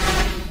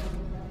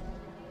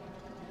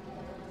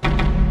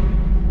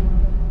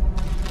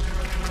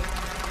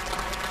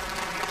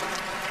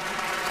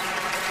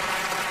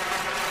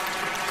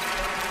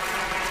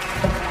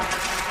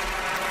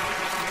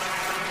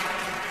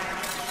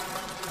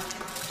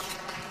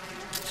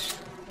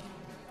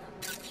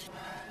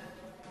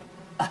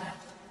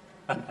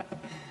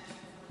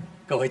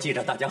各位记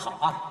者，大家好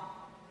啊！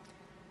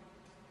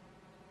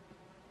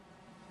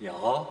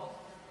哟，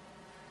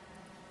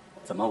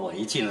怎么我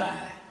一进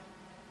来，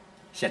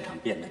现场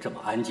变得这么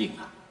安静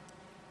啊？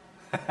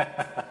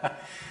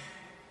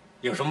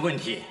有什么问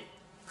题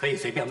可以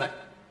随便问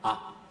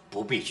啊，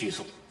不必拘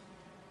束。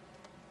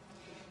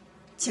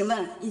请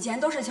问，以前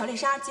都是乔丽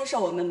莎接受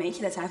我们媒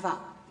体的采访，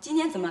今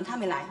天怎么她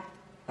没来？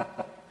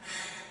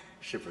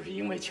是不是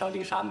因为乔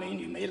丽莎美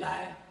女没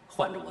来，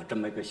换着我这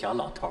么一个小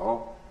老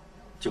头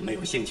就没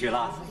有兴趣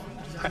了？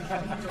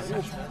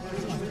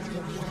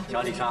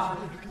乔丽莎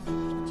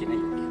今天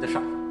有别的事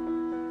儿，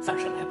暂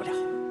时来不了。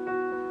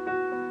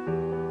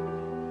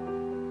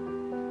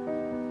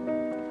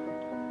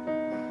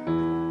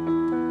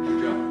是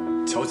这样，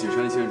乔启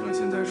山先生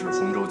现在是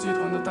红州集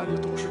团的代理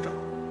董事长，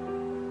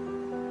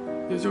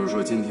也就是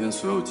说，今天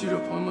所有记者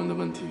朋友们的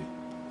问题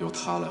由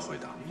他来回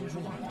答。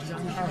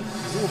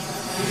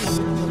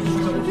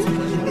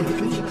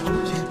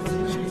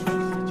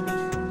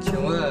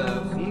请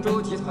问红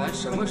州集团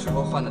什么时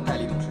候换的代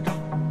理董事长？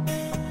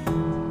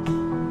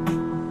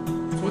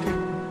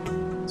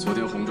昨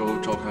天红州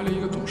召开了一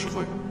个董事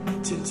会，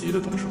紧急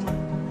的董事会，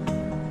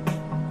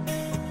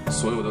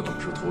所有的董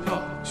事投票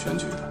选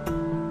举的。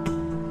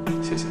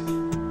谢谢。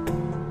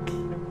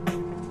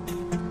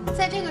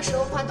在这个时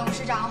候换董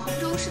事长，红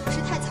州是不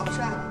是太草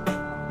率了？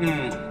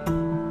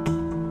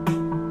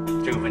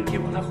这个问题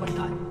我来回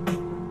答你。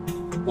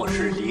我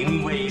是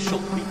临危受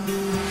命。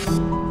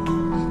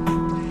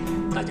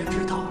大家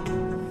知道，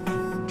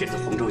这次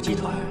红州集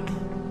团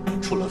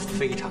出了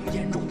非常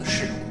严重的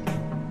事故。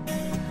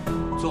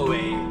作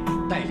为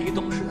代理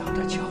董事长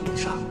的乔丽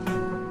莎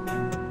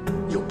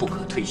有不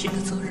可推卸的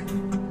责任。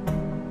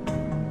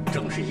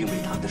正是因为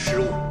她的失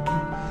误，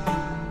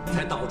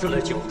才导致了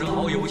九州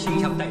遨游形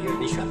象代言人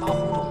的选拔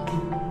活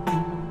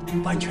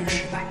动完全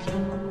失败了，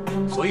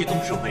所以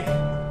董事会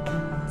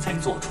才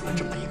做出了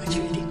这么一个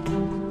决定。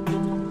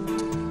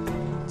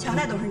乔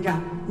代董事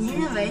长，您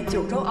认为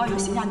九州遨游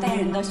形象代言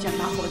人的选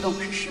拔活动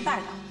是失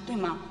败的，对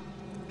吗？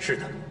是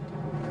的。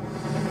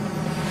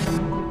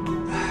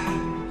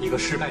一个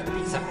失败的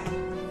比赛，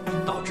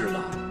导致了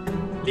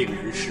令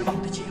人失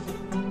望的结果。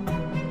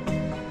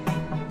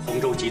红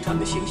州集团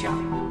的形象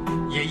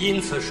也因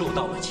此受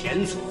到了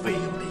前所未有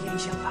的影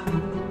响啊。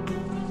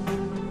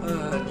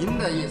您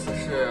的意思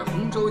是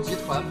红州集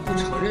团不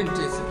承认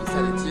这次比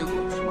赛的结果，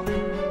是吗？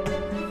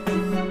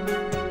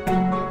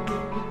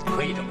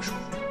可以这么说，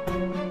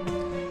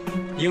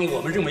因为我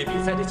们认为比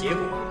赛的结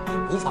果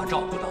无法照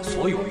顾到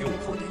所有用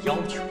户的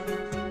要求。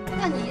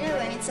那你认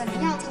为怎么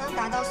样才能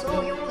达到所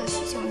有用户的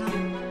需求呢？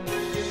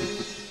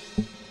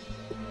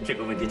这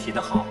个问题提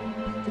得好，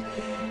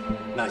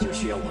那就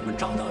需要我们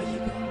找到一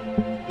个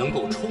能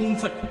够充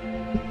分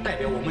代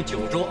表我们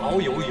九州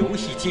遨游游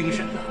戏精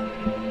神的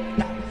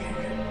代言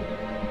人。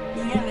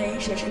您认为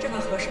谁是这个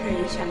合适的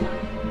人选呢？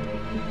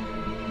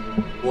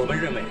我们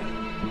认为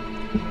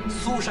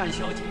苏珊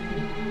小姐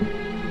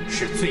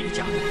是最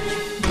佳的人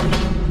选。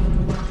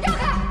让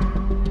开！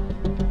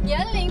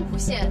年龄不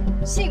限，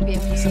性别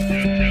不限，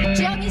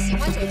只要你喜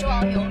欢九州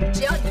遨游，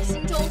只要你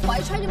心中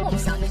怀揣着梦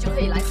想，你就可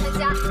以来参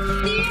加。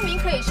第1名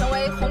可以成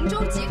为红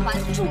州集团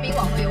著名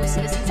网络游戏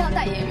的形象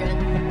代言人，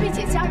并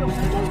且加入红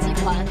州集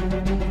团，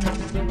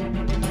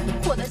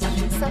获得奖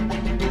金300。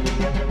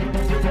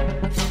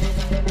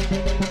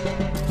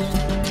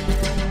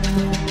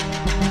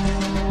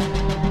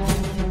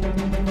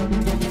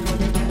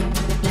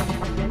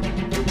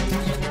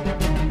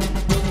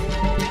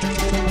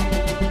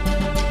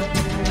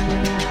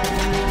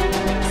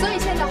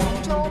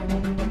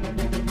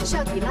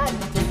抵赖吗？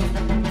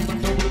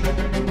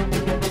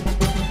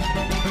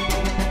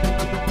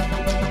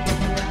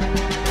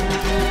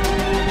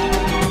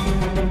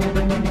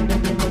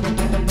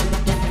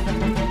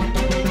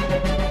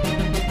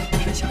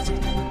沈小姐，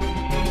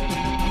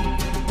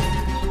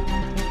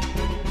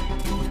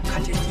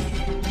看见你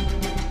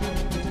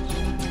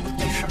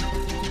没事儿，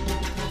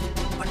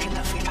我真的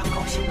非常高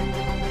兴。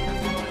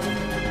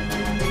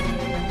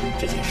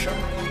这件事儿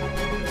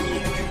你也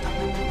知道，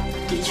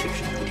的确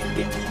是有点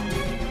变化。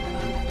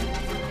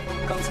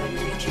刚才你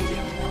也听见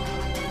我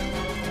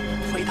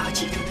回答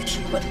记者的提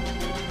问。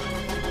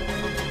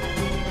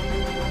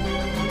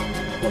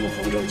我们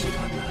红州集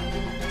团呢，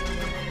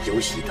游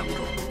戏当中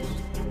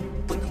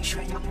不能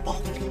宣扬暴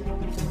力。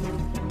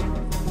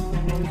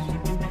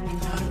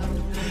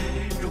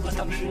如果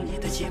当时你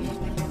的节目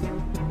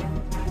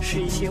是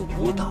一些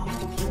舞蹈、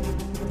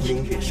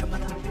音乐什么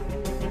的，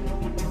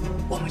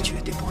我们绝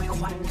对不会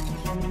换。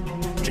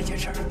这件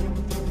事儿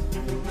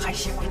还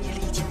希望你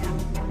理解。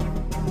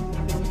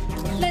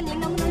那您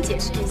能不能解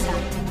释一下，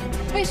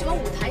为什么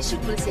舞台事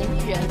故的嫌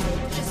疑人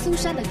是苏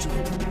珊的助理？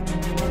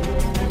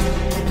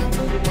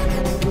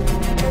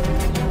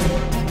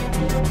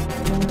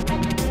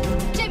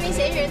这名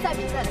嫌疑人在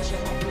比赛的时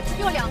候，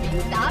用2名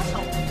打手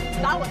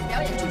把我的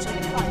表演助手给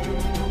换了，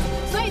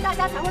所以大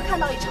家才会看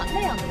到一场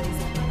那样的比赛。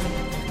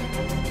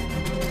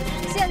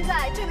现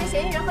在，这名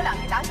嫌疑人和2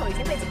名打手已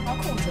经被警方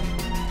控制了，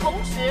同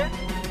时，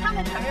他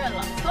们承认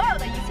了所有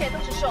的一切都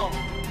是受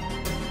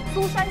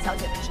苏珊小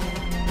姐的指挥。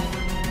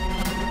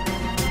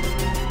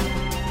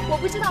我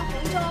不知道洪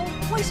州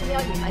为什么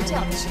要隐瞒这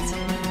样的事情，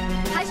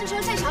还是说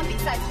这场比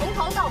赛从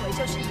头到尾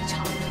就是一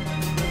场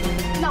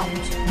闹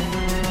剧？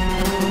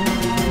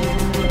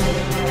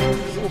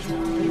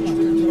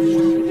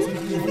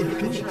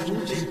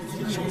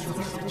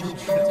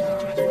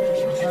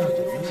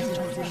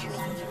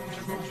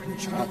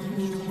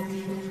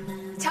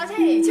乔天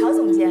宇，乔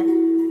总监，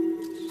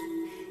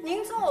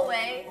您作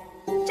为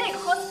这个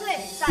cosplay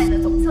比赛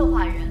的总策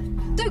划人，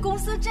对公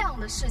司这样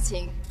的事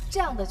情、这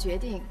样的决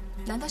定，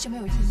难道就没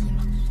有意义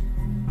吗？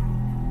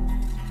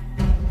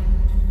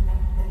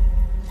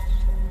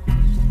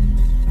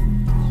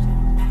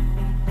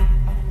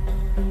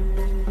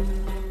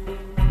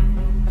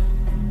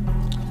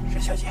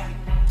沈小姐，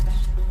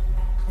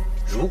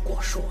如果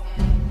说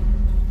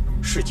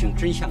事情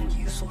真像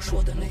你所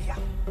说的那样，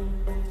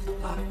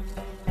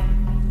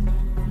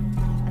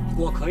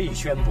我可以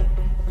宣布，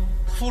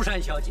苏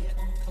珊小姐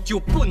就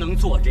不能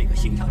做这个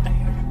形象代言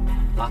人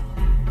啊。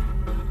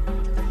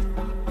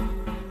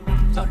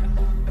当然，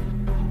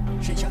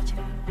沈小姐，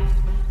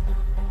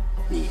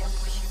你也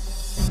不行。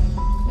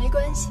没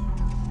关系，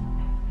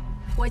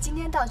我今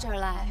天到这儿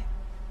来，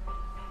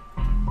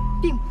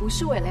并不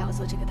是为了要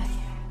做这个代言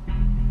人，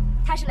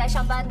他是来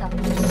上班的。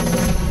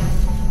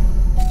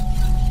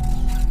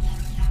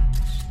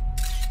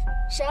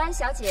沈安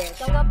小姐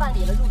刚刚办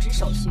理了入职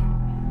手续，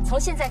从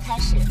现在开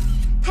始，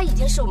她已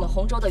经是我们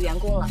洪州的员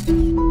工了。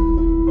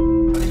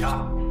李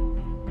莎，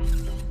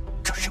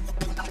这是我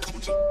不能同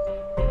意。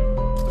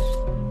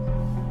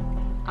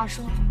二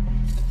叔，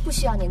不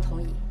需要您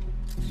同意。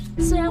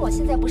虽然我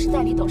现在不是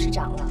代理董事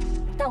长了，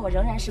但我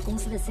仍然是公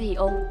司的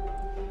CEO。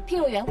聘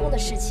用员工的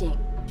事情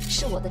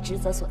是我的职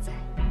责所在。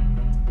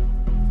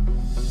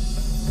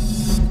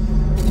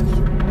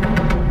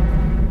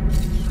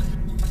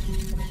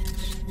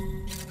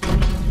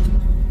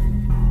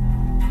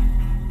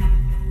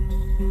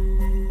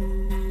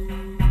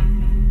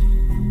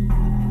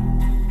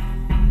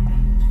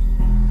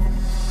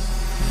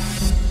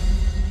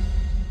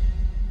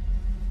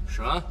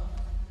沈安，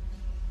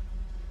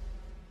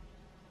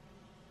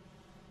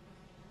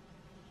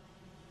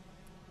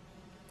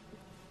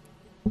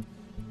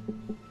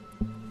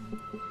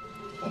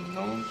我们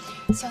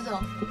能……肖总，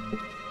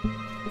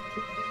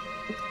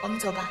我们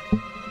走吧。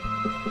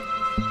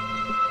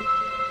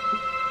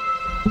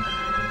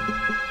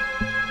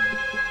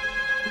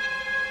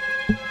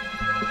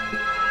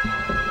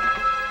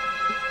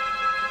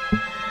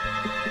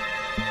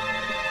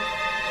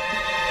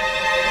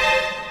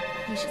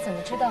你是怎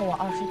么知道我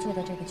二叔做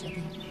的这个决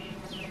定？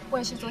我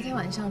也是昨天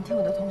晚上听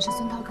我的同事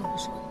孙涛跟我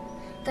说的，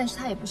但是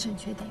他也不是很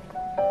确定。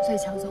所以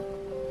乔总，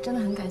真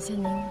的很感谢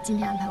您今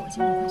天安排我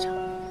进入会场。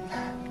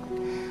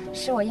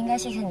是我应该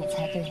谢谢你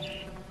才对。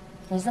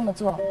你这么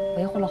做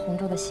维护了洪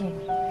州的信誉，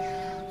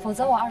否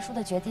则我二叔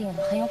的决定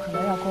很有可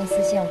能让公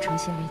司陷入诚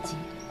信危机。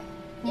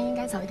您应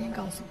该早一点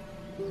告诉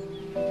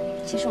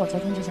我。其实我昨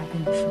天就想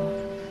跟你说，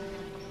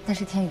但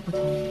是天宇不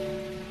同意。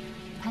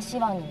他希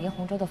望你离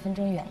洪州的纷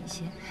争远一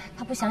些，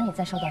他不想你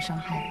再受到伤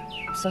害，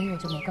所以我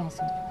就没告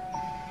诉你。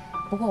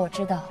不过我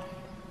知道，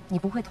你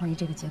不会同意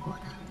这个结果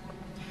的。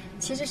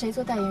其实谁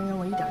做代言人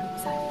我一点都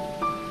不在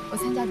乎，我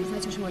参加比赛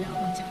就是为了要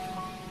帮蒋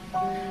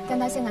峰，但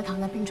他现在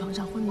躺在病床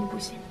上昏迷不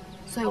醒，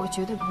所以我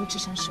绝对不会置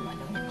身事外，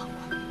冷眼旁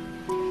观。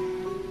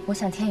我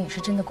想天宇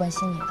是真的关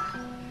心你吧，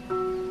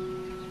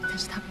但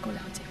是他不够了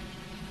解。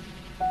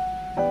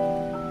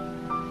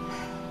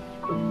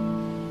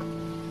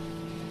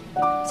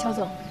乔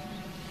总，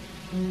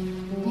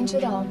您知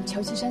道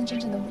乔其山真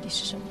正的目的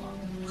是什么吗？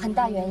很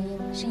大原因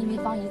是因为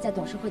方怡在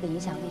董事会的影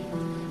响力。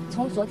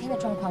从昨天的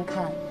状况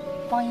看，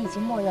方怡已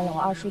经默认了我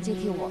二叔接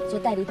替我做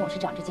代理董事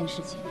长这件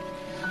事情，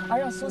而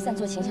让苏珊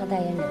做形象代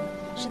言人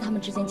是他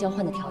们之间交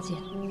换的条件。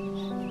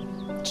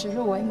指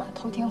鹿为马，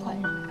偷天换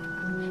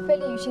日，被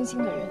利欲熏心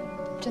的人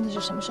真的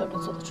是什么事儿都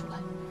做得出来。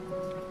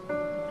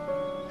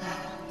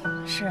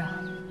是啊，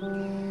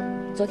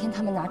昨天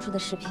他们拿出的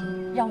视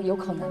频让我有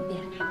口难辩。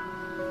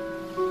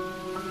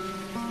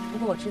不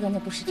过我知道那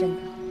不是真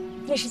的，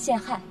那是陷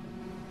害。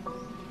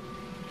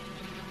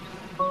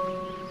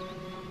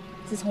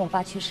自从我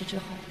爸去世之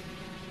后，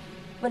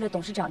为了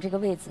董事长这个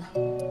位子，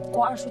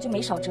我二叔就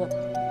没少折腾。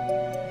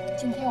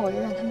今天我又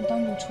让他们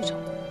当众出丑，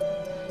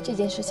这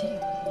件事情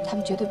他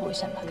们绝对不会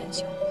善罢甘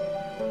休。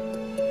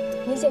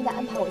您现在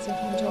安排我进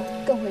洪州，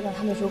更会让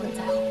他们如鲠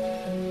在喉。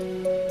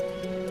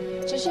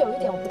只是有一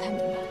点我不太明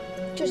白，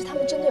就是他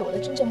们针对我的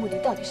真正目的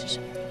到底是什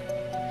么？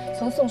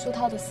从宋书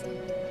涛的死，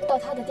到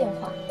他的电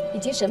话，以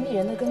及神秘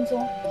人的跟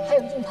踪，还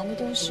有硬盘的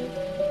丢失，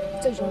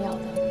最重要的，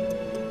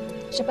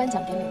是颁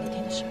奖典礼那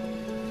天的事。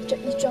这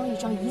一桩一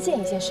桩、一件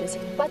一件事情，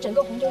把整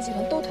个红州集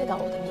团都推到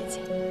了我的面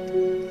前。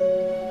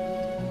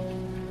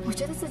我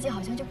觉得自己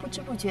好像就不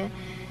知不觉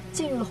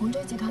进入了红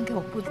州集团给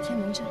我布的天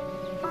门阵。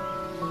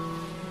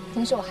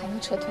您说我还能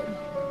撤退吗？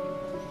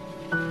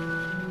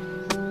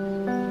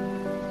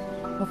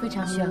我非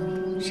常需要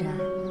你，沈安。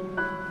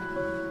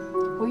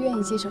我愿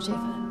意接受这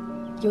份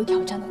有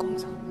挑战的工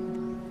作。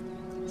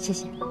谢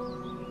谢。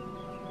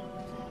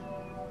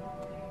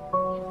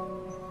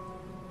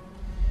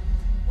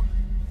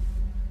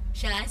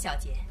沈安小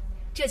姐，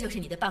这就是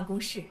你的办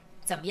公室，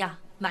怎么样，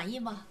满意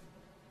吗？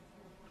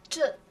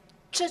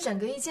这整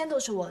个一间都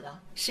是我的。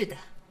是的，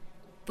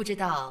不知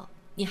道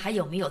你还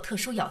有没有特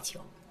殊要求？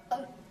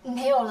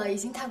没有了，已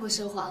经太过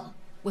奢华了。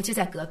我就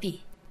在隔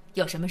壁，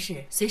有什么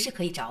事随时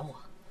可以找我。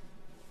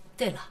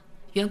对了，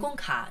员工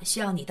卡需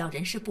要你到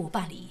人事部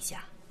办理一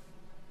下。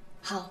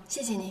好，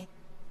谢谢你。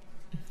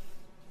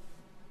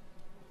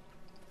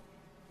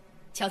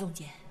乔总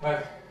监。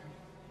哎，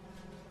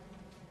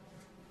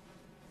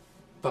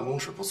办公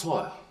室不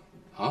错呀，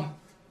啊？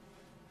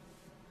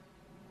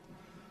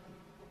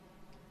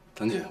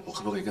丹姐，我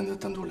可不可以跟他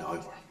单独聊一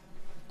会儿？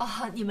哦，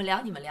你们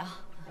聊，你们聊。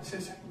谢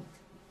谢。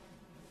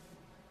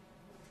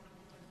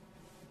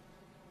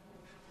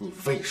你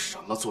为什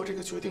么做这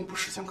个决定不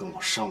事先跟我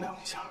商量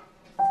一下？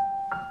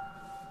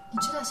你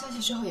知道消息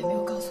之后也没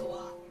有告诉我。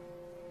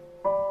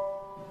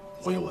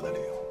我有我的理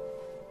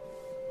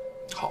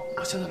由。好，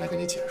我现在来给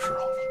你解释好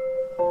了。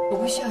我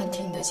不需要你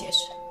听你的解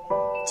释，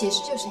解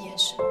释就是掩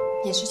饰，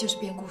掩饰就是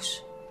编故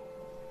事。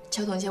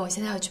乔总监，我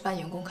现在要去办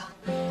员工卡，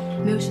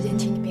没有时间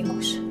听你编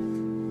故事。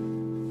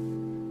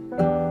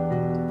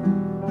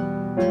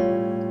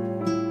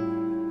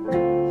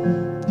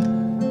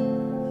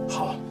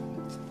好，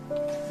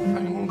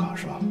办员工卡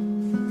是吧？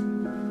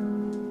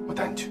我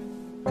带你去。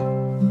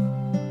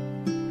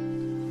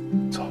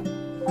走，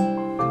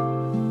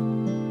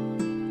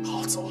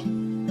好走。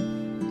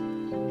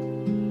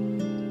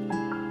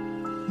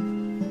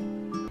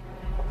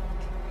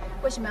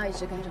为什么要一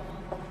直跟着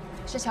我？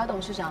是乔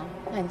董事长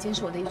让你监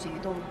视我的一举一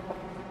动吗？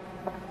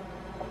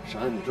沈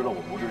安，你知道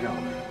我不是这样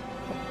的人。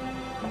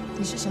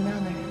你是什么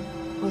样的人，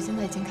我现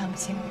在已经看不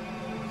清了。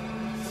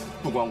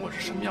不管我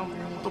是什么样的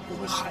人，我都不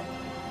会害你。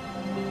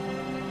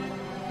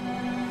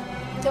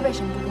那为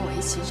什么不跟我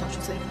一起找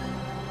出罪犯？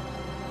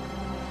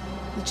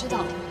你知道，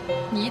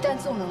你一旦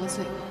纵容了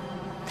罪恶，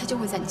它就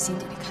会在你心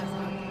底里开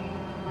花，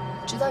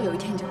直到有一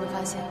天你就会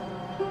发现，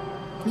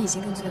你已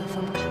经跟罪恶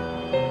分不开。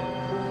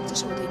这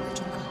是我对你的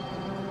忠告，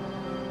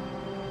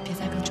别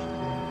再跟着我。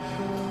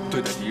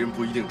对待敌人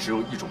不一定只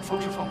有一种方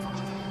式方法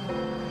的，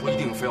不一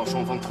定非要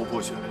双方头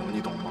破血流的，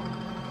你懂吗？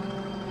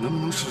能不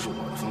能试试我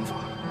的方法？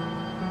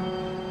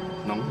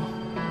能吗？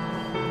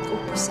我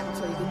不想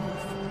做一个懦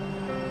夫。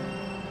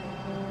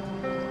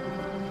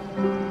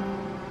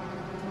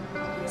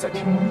再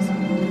听我一次，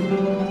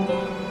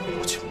我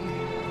求你。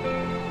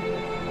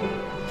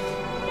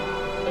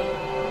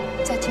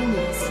再听你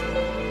一次，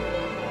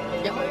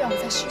然后让我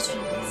再失去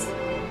你一次。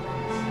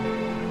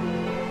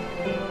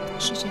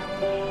是这样，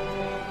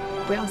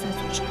不要再阻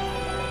止我。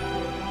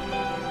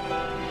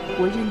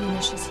我认定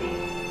的事情，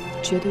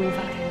绝对无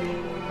法改变。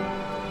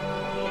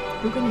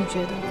如果你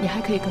觉得你还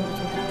可以跟我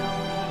做搭档，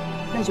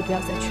那就不要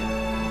再去了。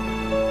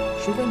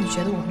如果你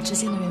觉得我们之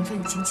间的缘分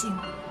已经尽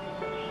了，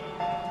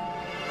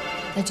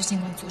那就尽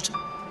管阻止我。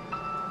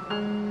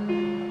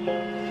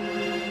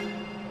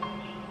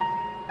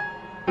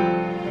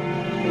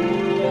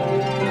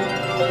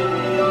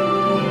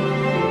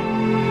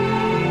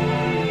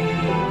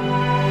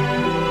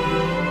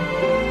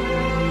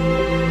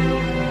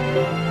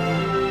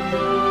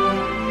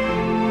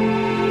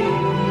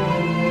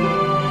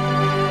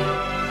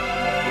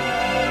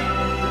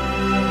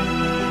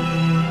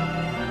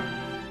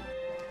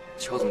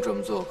乔总这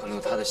么做可能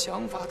有他的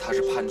想法，他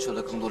是怕你受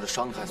到更多的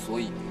伤害，所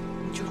以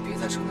你就别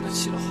再生他的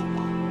气了，好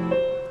吗？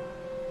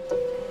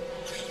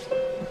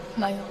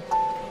马勇，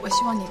我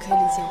希望你可以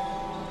理解我。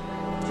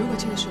如果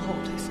这个时候我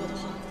退缩的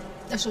话，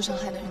那受伤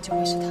害的人就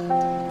会是他。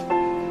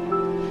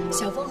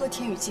小峰和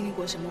天宇经历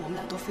过什么，我们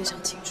俩都非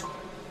常清楚，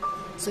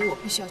所以我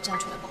必须要站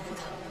出来保护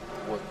他。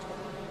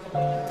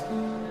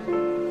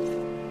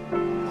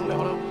能聊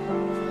聊吗？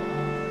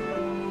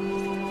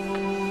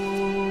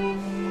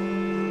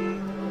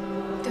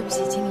对不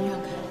起，请你让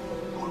开。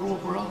我如果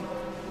不让，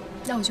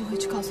那我就会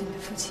去告诉你的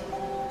父亲，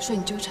说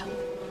你纠缠我，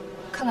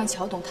看看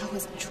乔董他会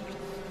怎么处理。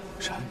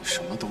沈安，你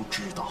什么都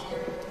知道，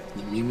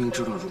你明明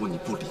知道，如果你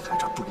不离开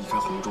这儿，不离开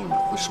洪州，你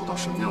会受到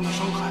什么样的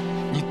伤害，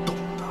你懂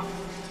的。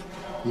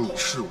你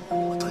是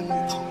我的女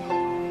朋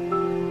友，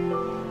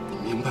你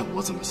明白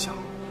我怎么想。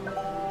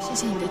谢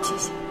谢你的提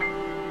醒，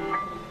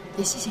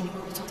也谢谢你为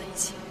我做的一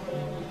切。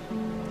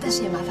但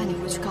是也麻烦你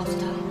回去告诉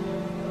他，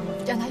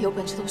让他有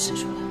本事都使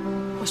出来，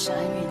我沈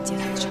安愿意接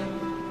他的场。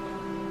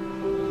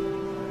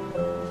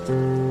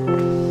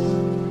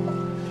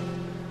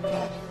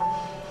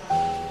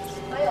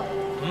马勇，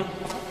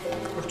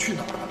我去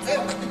哪儿啊？哎呦，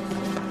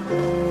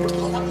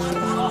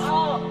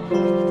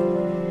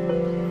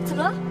怎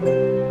么了？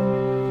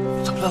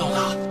怎么了，老大？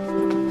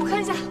我看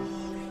一下。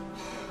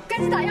赶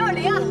紧打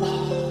120啊！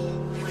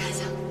我看一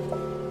下。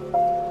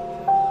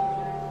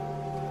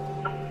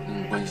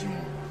你关心我，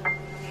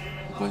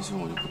不关心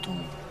我就不动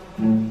了。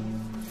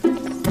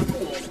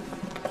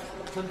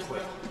真腿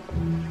啊！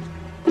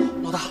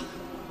老大，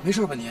没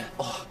事吧你？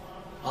哦，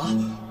啊？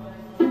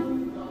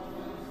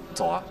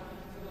走啊！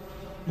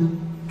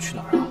去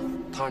哪儿啊？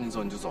他让你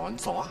走你就走啊！你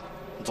走啊！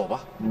你走吧。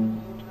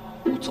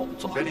我走，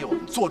别理我，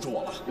你坐住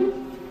我了。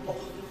哦。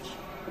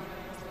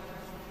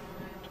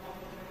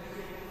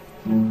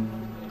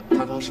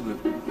他刚是不是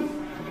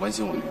很关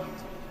心我的样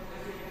子？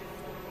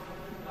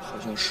好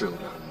像是有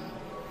点。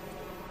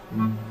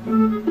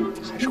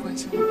还是关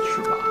心我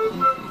是吧？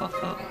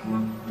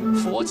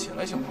扶我起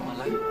来行吗？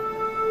来。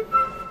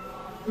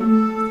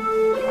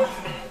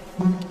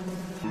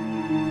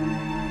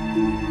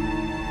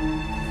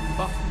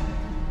爸，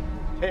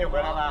天宇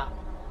回来了。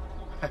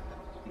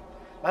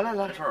来，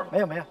没事了？没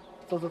有，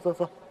坐，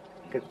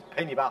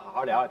陪你爸好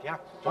好聊聊天。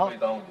真没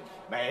耽误你？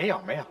没有，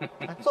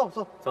来坐。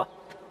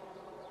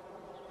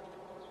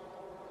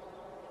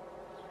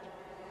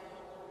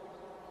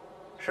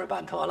事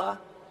办妥了？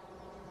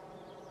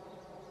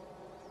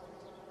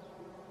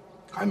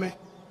还没。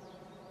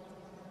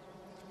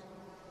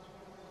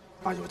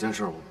爸，有件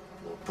事我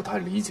不太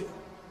理解，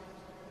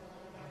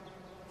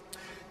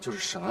就是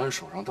沈安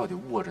手上到底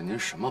握着您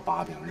什么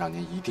把柄，让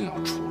您一定要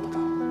除了他？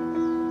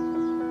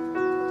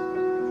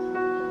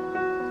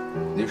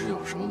您是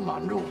有什么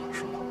瞒着我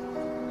是吗？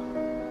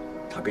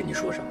他跟你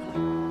说什么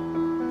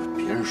了？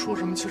别人说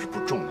什么其实不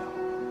重要，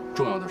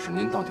重要的是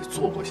您到底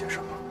做过些什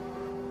么。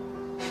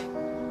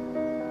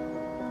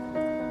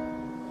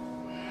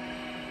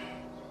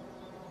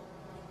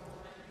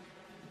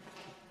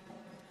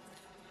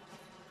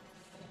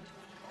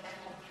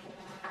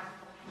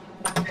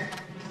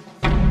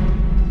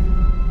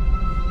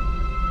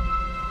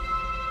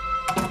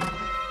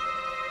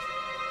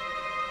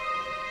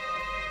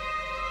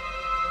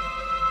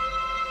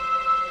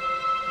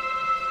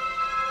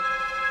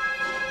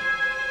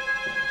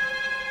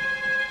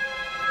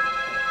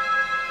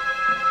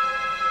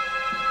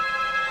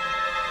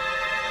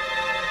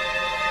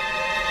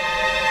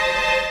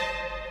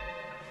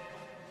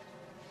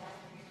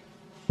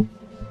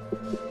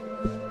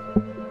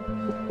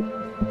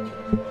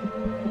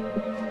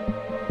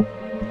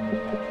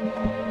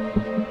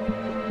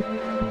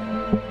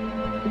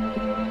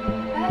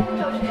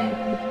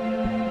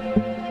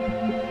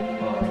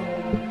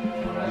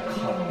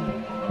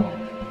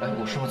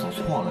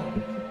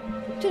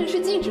这里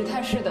是禁止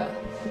探视的。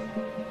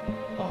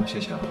哦，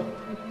谢谢啊。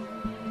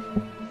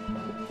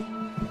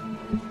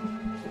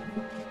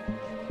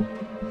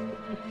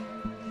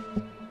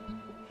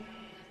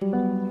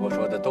我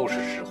说的都是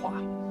实话，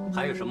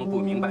还有什么不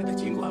明白的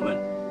尽管问。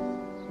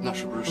那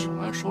是不是沈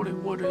安手里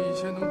握着一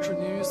些能置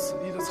您于死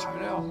地的材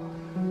料啊？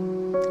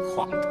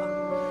荒唐！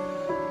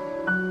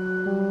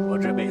我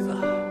这辈子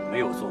没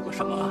有做过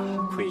什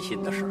么亏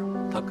心的事，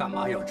他干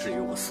嘛要置于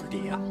我死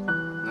地呀？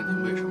那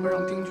您为什么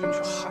让丁俊去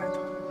害他？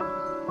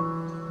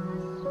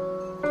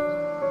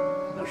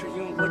那是因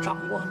为我掌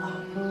握了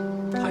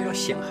他要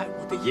陷害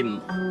我的阴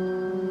谋。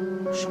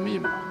什么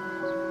阴谋？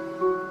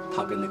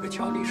他跟那个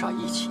乔丽莎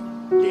一起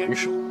联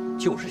手，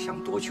就是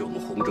想夺取我们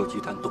洪州集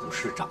团董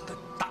事长的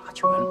大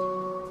权。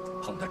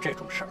碰到这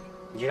种事儿，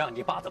你让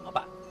你爸怎么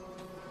办？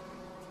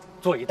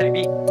坐以待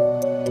毙？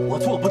我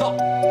做不到。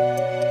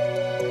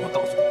我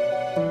告诉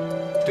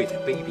你，对待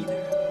卑鄙的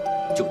人，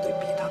就得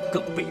比他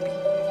更卑鄙。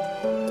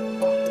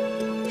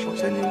首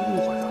先您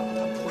误会他了，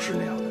他不是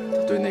那样的人，他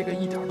对那个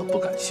一点都不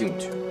感兴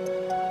趣。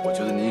我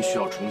觉得您需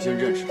要重新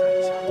认识他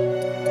一下。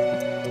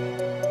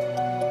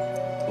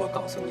我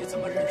告诉你怎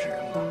么认识人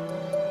吧，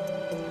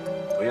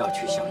不要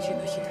去相信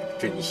那些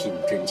真心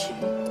真情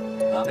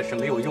啊，那是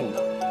没有用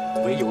的。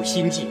唯有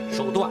心计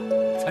手段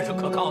才是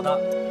可靠的。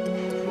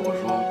如果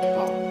说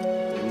爸，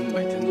您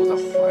每天都在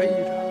怀疑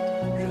着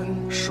人、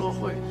社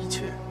会一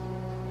切，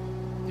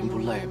您不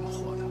累吗？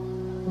活的？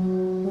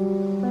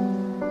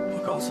我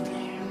告诉你，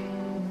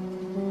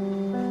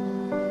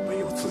唯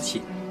有自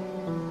信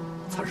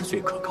才是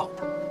最可靠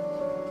的。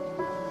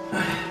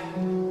唉。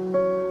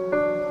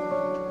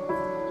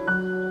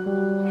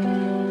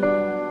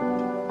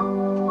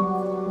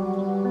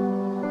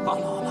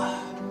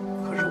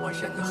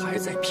还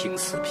在拼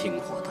死拼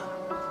活的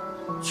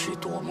去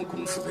夺我们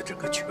公司的这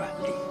个权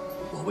利，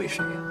我为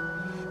谁呀？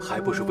还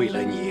不是为了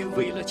你，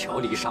为了乔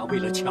丽莎，为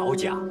了乔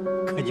家。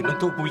可你们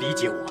都不理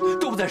解我，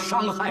都在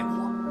伤害我。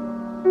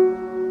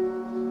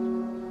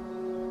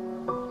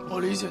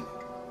我理解你，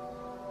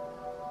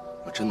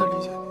我真的理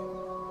解你。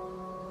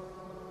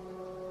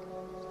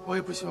我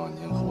也不希望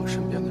您和我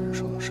身边的人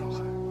受到伤害，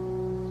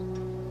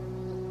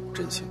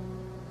真心。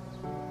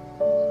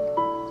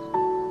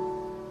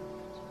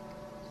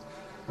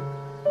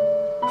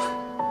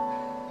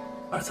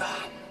儿子，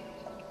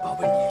爸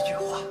问你一句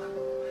话：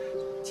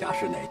假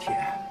使哪天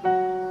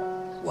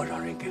我让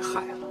人给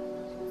害了，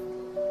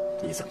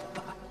你怎么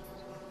办？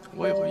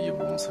我也会义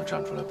不容辞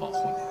站出来保护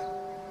您。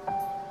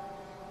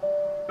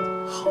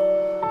好，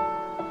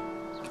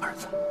儿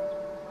子，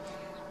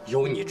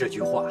有你这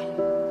句话，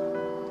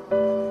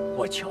我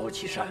我乔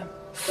其山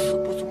死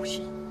不足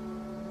惜。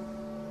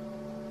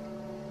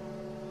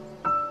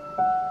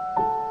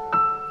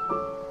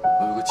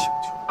我有个请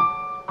求。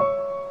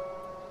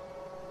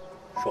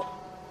说。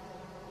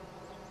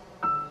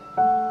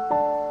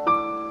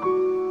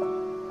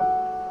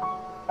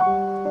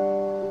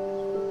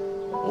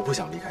我不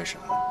想离开沈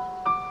安，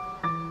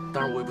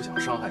但是我也不想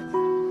伤害你，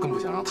更不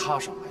想让他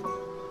伤害你。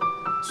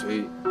所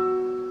以，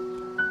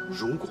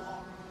如果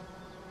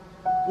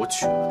我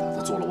娶了她，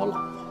她做了我老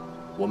婆，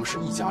我们是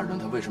一家人，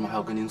她为什么还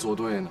要跟您作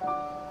对呢？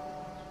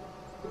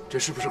这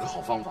是不是个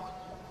好方法？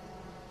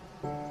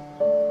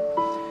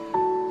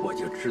我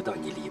就知道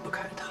你离不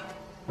开他，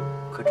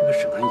可这个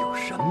沈安有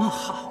什么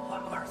好啊，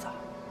儿子？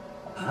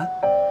啊？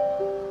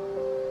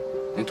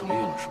您同意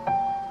了是吗？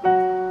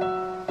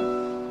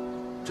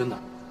真的？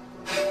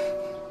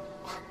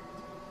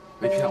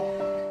没骗我。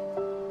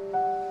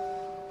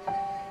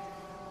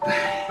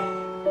哎。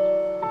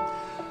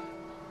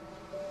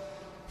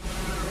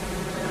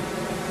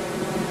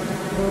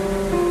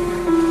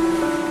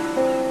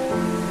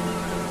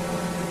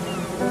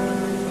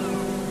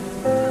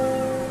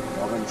我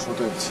要跟你说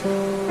对不起，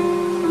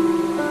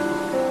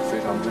非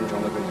常真诚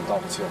的跟你道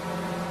个歉。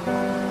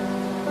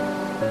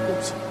对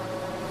不起，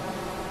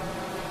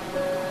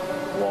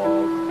我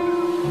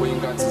不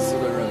应该自私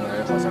的认为，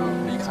好像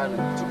离开了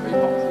你就可以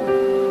保护你。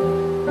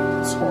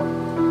错了，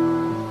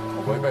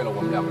我违背了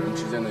我们两个人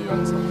之间的原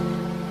则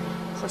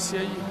和协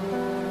议。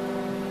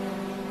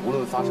无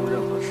论发生任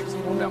何事情，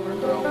我们两个人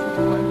都要共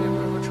同来面对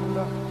和承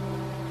担，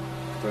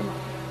对吗？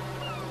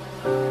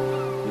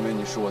因为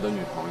你是我的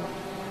女朋友，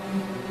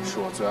你是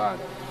我最爱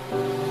的人，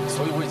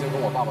所以我已经跟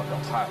我爸爸表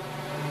态了。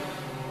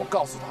我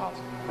告诉他了，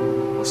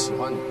我喜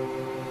欢你，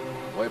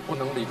我也不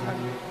能离开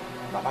你，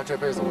哪怕这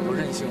辈子我就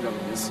任性这么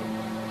一次，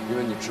因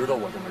为你值得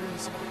我这么任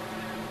性。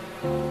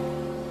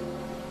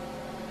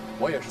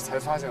我也是才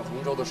发现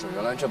衡州的水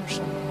原来这么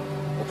深，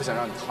我不想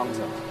让你趟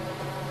下来，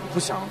我不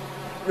想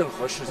任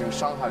何事情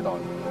伤害到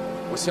你，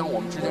我希望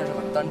我们之间是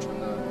很单纯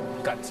的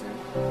感情，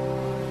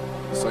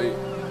所以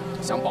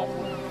想保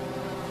护你。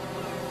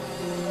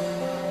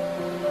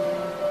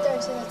但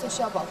是现在最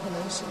需要保护的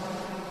是你，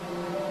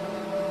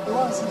别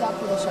忘了新加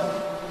坡的事儿。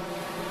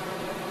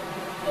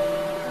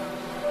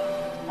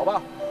好吧，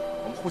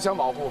我们互相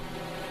保护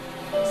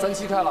，3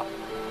期开了。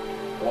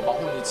我保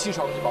护你7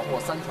成，你保护我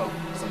3成，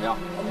怎么样？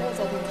我没有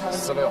在跟你开玩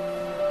笑。46。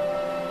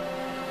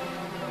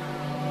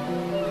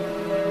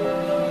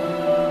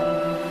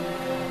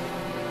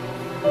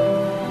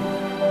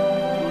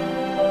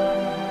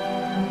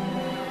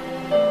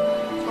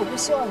我不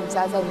希望你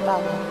夹在你爸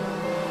爸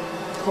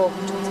和我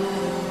们中间，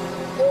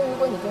因为如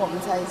果你跟我们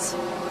在一起，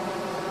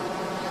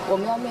我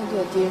们要面对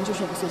的敌人就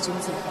是你最亲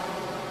近的爸爸。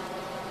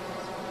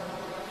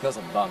那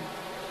怎么办呢？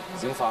已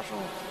经发生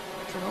了，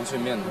只能去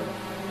面对。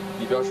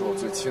一边是我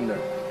最亲的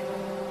人，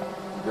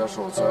一边是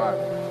我最爱的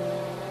人。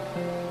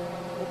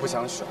我不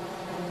想选，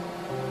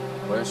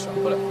我也选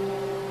不了，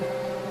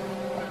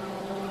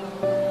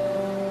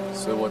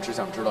所以我只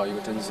想知道一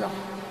个真相，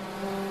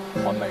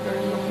还每个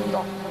人一个公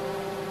道，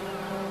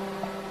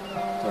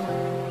对吗？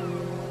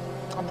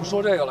不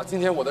说这个了，今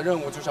天我的任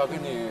务就是要跟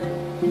你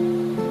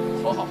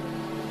和好，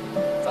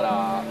咱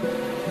俩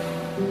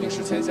冰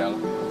释前嫌了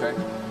 ，OK？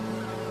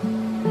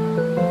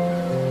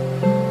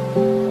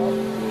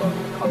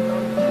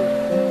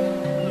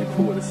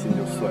我的心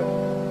就碎了，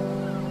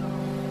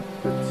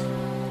对不起。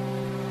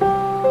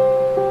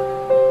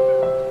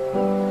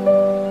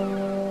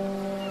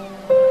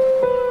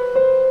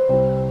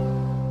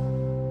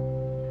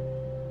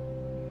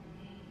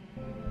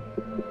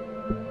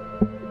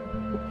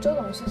周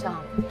董事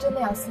长真的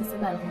要私自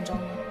卖了红州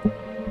吗？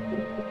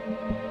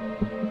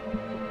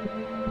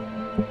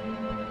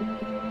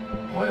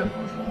我也不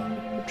知道，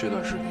这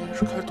段视频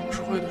是开董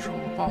事会的时候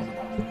我爸爸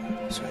拿回来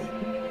的，所以。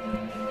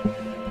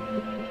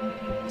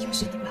又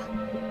是你吧？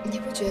你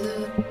不觉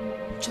得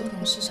周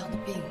董事长的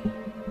病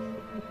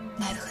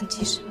来得很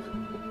及时吗？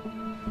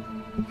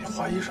你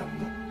怀疑什么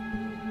呢？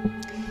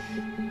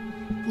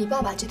你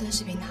爸把这段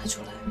视频拿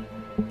出来，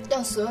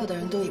让所有的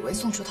人都以为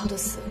宋楚涛的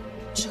死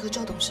是和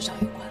周董事长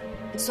有关，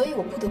所以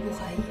我不得不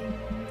怀疑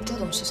周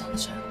董事长的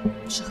事儿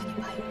是和你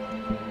爸有关。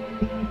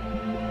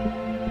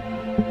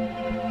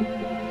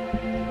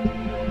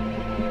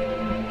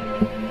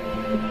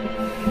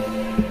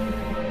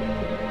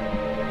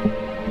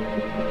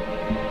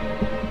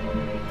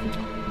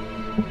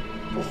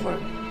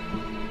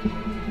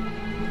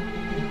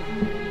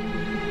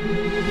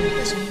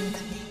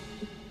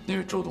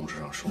周董事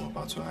长是我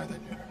爸最爱的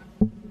女人。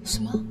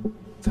什么？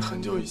在很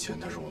久以前，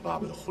她是我爸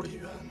爸的护理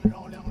员，然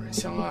后2个人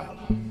相爱了。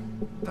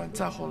但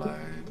再后来，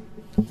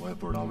我也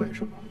不知道为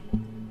什么，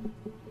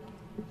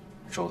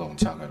周董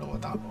嫁给了我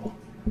大伯，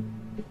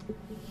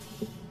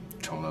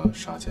成了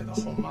莎姐的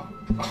后妈。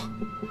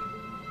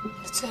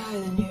最爱的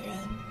女人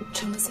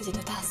成了自己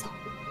的大嫂，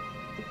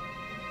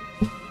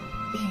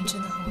命运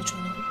真的很会捉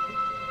弄人。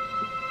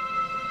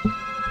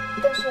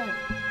但是，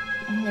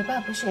你爸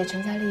不是也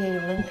成家立业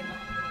有了你吗？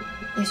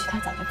也许他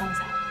早就放下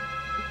了。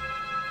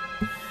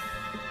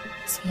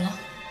怎么了？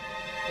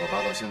我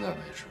爸到现在为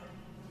止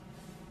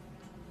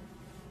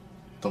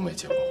都没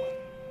结过婚，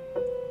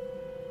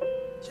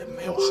也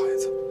没有孩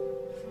子。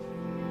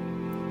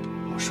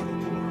我是个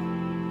孤儿。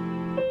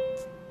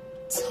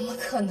怎么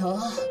可能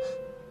啊！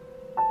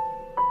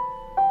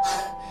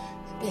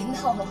别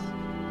闹了。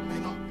没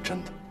闹，真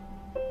的。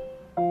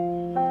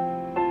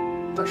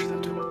但是他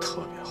对我特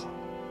别好，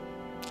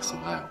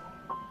很爱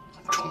我，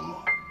很宠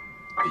我，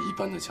比一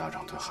般的家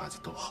长对孩子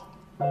都好。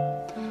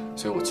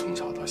所以我从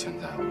小到现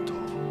在，我都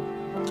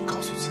告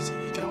诉自己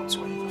一定要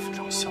做一个非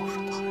常孝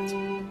顺的孩子，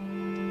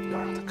要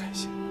让他开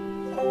心，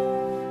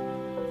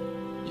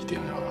一定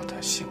要让他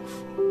幸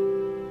福。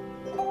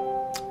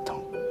但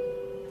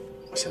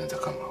我现在在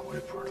干嘛，我也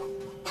不知道。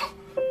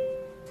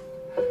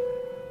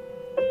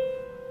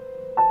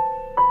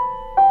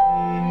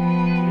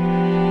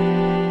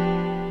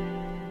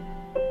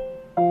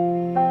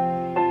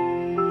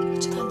我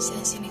知道你现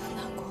在心里很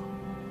难过，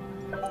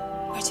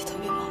而且特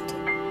别矛盾。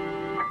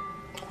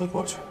会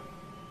过去。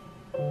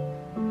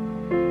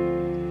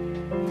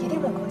一定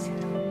会过去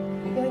的，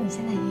因为你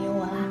现在也有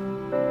我啦。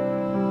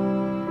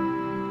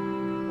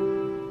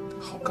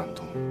好感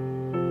动，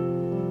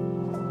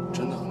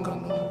真的很感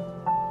动。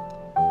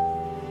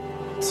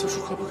此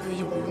处可不可以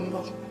有个拥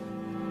抱？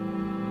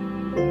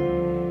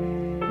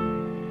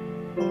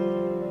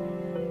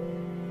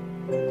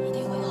一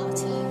定会好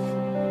起来的。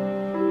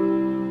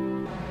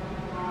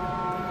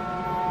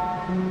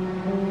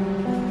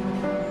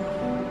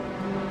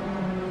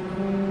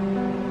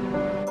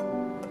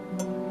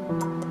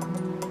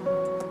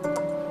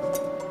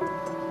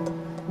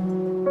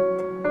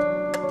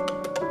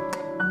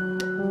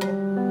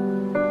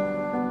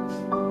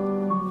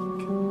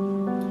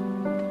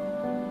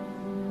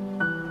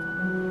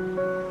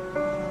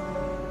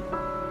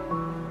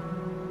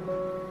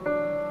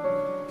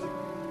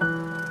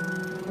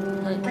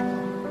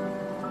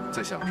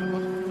在想什么？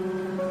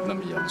那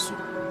么严肃。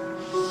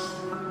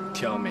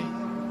Tell me。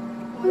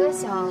我在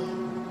想，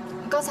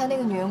刚才那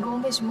个女员工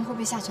为什么会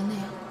被吓成那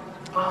样？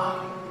啊，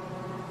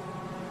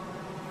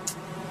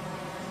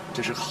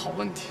这是个好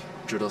问题，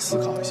值得思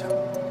考一下。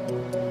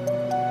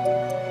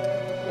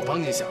我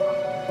帮你想啊，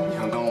你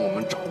看刚刚我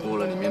们找过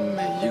了里面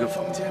每一个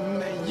房间、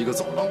每一个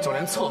走廊，就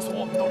连厕所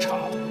我们都查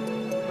了，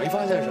没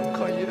发现什么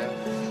可疑的。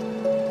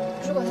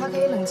如果他可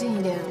以冷静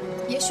一点，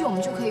也许我们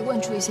就可以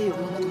问出一些有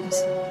用的东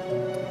西。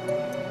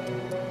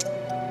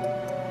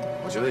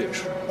我觉得也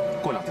是，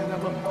过2天再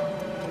问吧，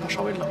等他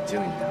稍微冷静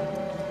一点。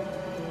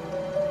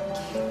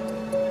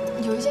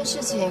有一件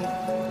事情，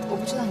我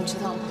不知道你知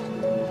道吗？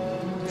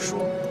你说。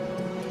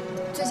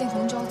最近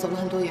洪州走了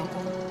很多员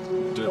工。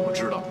对，我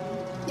知道。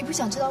你不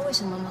想知道为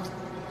什么吗？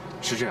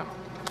是这样，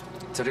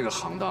在这个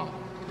行当，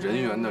人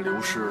员的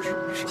流失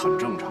是很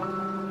正常的。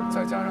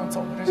再加上走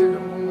的这些员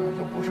工呢，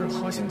又不是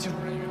核心技术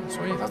人员，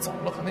所以他走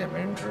了可能也没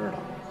人知道。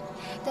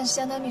但是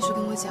江丹秘书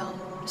跟我讲，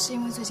是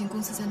因为最近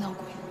公司在闹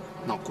鬼。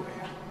闹鬼？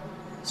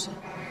是。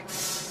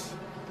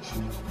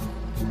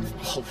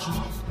好怕！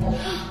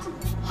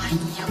哎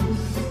呀，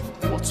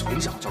我从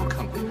小就是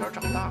看鬼片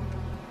长大的，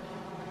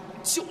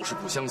就是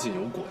不相信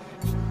有鬼。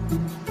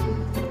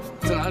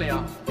在哪里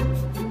啊？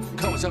你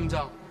看我像不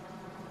像？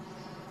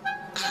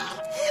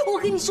我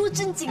跟你说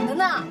正经的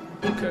呢。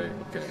OK。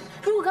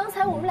如果刚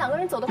才我们2个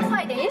人走得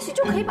快一点，也许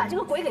就可以把这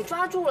个鬼给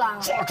抓住了。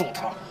抓住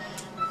他！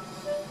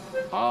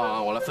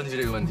好，我来分析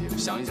这个问题，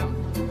想一想。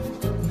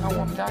你看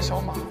我们家小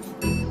马，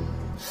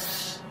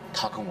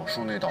他跟我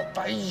说那道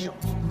白影，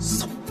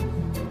嗖，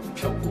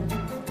飘过，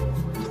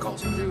他告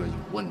诉我这个有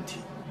问题。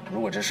如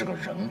果这是个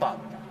人扮的，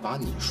把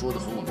你说的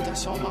和我们家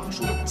小马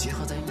说的结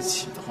合在一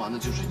起的话，那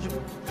就是有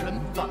人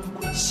扮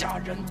鬼吓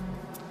人。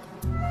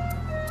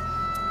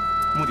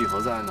目的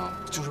何在呢？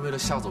就是为了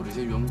吓走这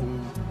些员工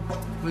吗？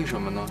为什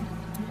么呢？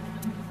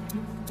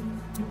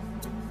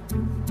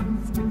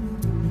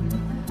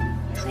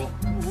你说。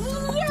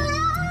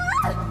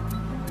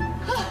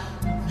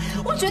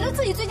我觉得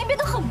自己最近变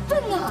得很笨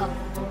啊。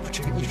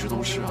这个一直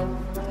都是啊。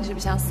你是不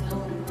想死？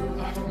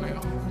没有，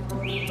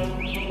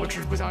我只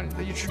是不想让你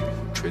再一直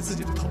捶自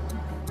己的头。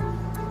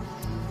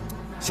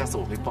下次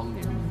我会帮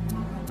你。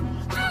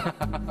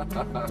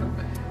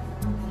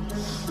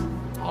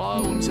好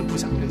了，我们先不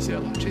想这些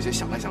了，这些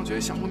想来想去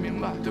也想不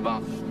明白，对吧？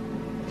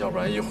要不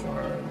然一会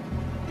儿，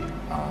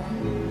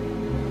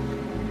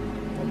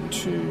我们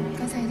去。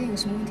刚才一定有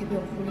什么问题被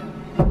我忽略了。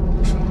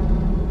是吗？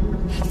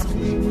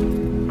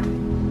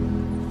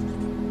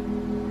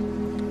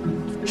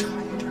差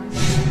一点。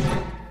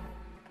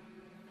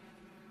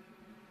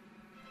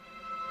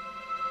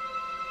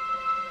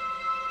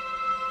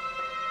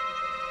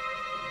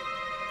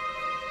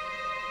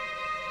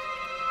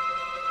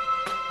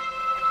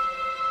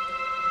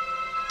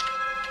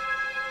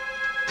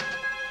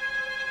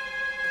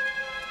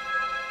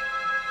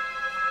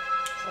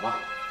好吧，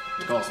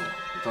你告诉我，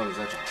你到底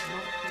在找什么？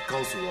你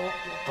告诉我，我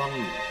帮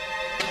你，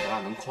咱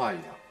俩能快一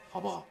点，好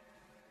不好？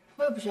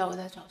我也不知道我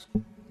在找什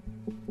么。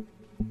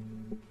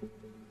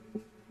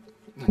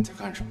那你在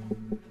干什么？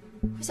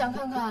我想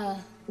看看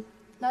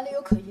哪里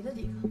有可疑的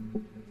地方。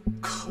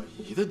可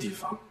疑的地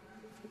方？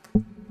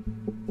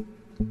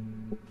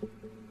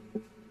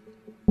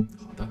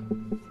好的，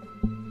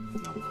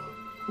那我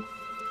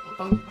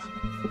帮你吧。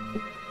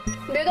你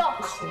别动。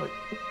可以。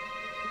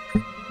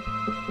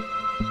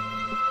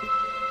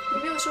你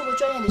没有受过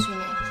专业的训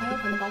练，很有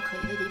可能把可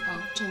疑的地方、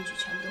证据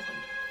全部都毁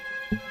灭。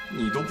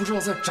你都不知道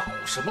在找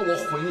什么，我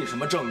毁你什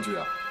么证据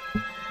啊？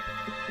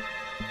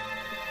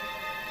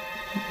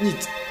你，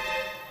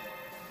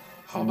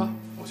好吧，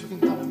我去给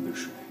你倒2杯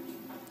水。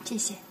谢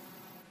谢。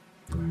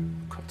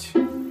客气。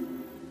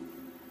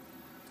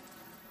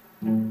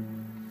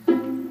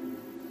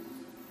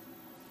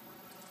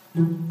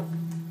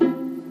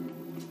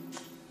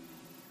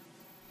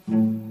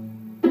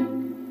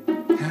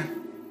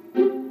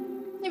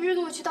你不是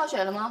跟我去倒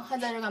水了吗？还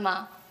在这干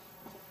嘛？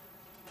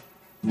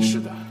是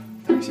的，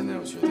但是现在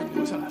我决定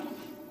留下来了。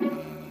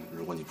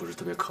如果你不是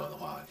特别渴的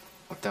话，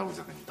我待会儿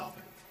再给你倒杯。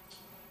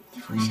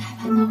你不是害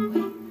怕闹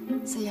鬼，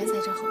所以要在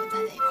这和我待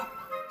在一块儿吗？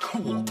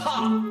我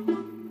怕，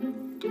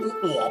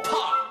我怕，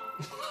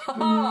哈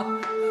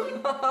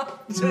哈，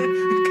这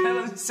开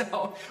玩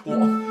笑，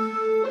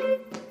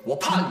我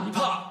怕你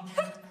怕，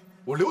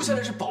我留下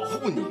来是保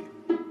护你。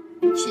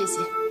谢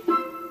谢。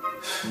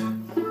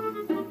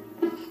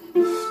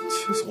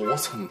气死我！我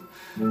操！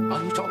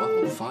啊，你找吧，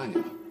我不妨碍你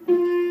了。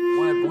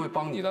我也不会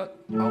帮你的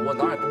啊，我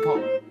哪儿也不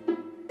碰，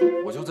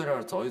我就在这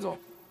儿走一走，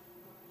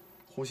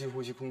呼吸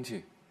呼吸空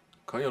气，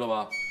可以了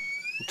吧？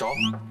你找。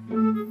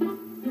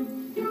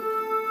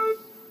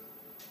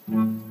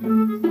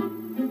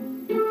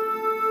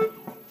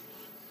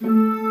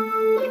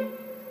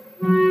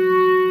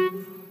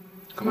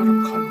干嘛这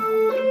么看着我？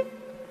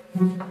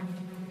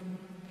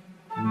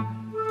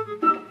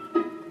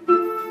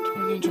突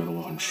然间觉得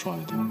我很帅，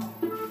对吗？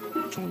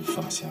终于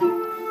发现了，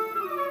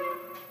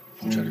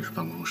我这里是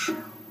办公室，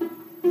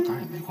当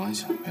然也没关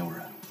系，没有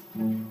人，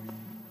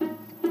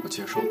我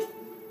接受。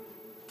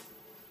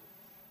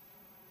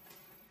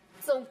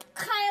走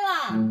开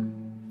啦！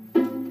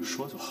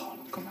说就好了，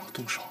干嘛要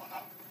动手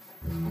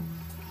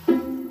呢？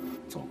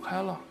走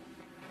开了。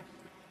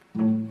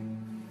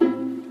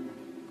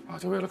啊，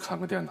就为了看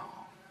个电脑？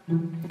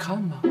你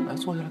看吧，来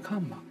坐下来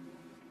看吧。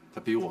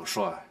他比我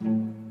帅，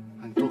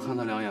那你多看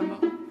他2眼吧。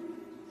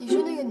你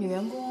说那个女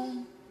员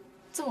工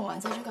这么晚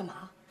在这干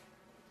嘛？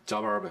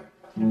加班呗。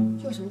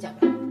用什么加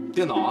班？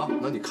电脑啊，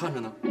那你看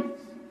着呢。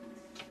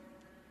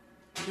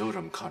你又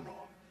这么看着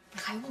我？你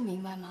还不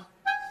明白吗？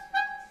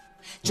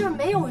这儿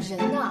没有人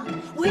啊，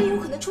唯一有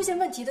可能出现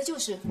问题的就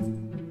是……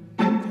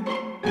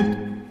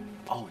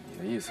哦，你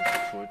的意思是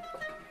说，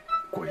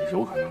鬼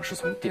有可能是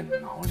从电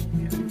脑里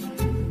面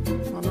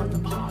慢慢的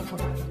爬出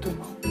来的，对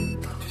吗？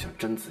就像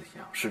贞子一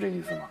样，是这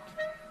意思吗？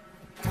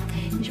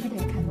你是不是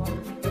电影看多了？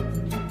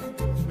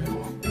没有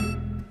啊。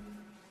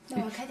那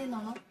我要开电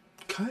脑了。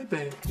开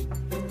呗。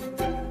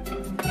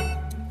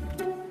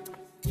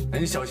哎，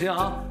你小心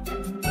啊！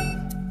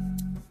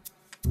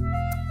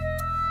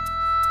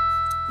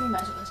密码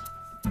是多少？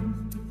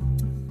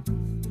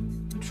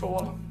说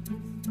我了，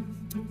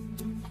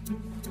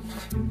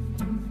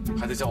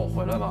还得叫我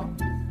回来吧？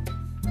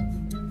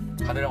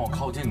还得让我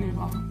靠近你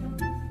吧？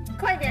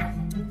快点！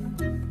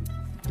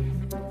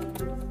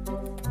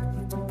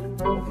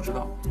我不知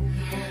道，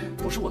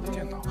不是我的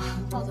电脑。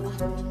抱走吧。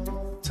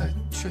再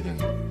确定一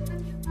遍。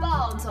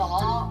抱走。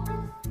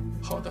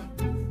好的。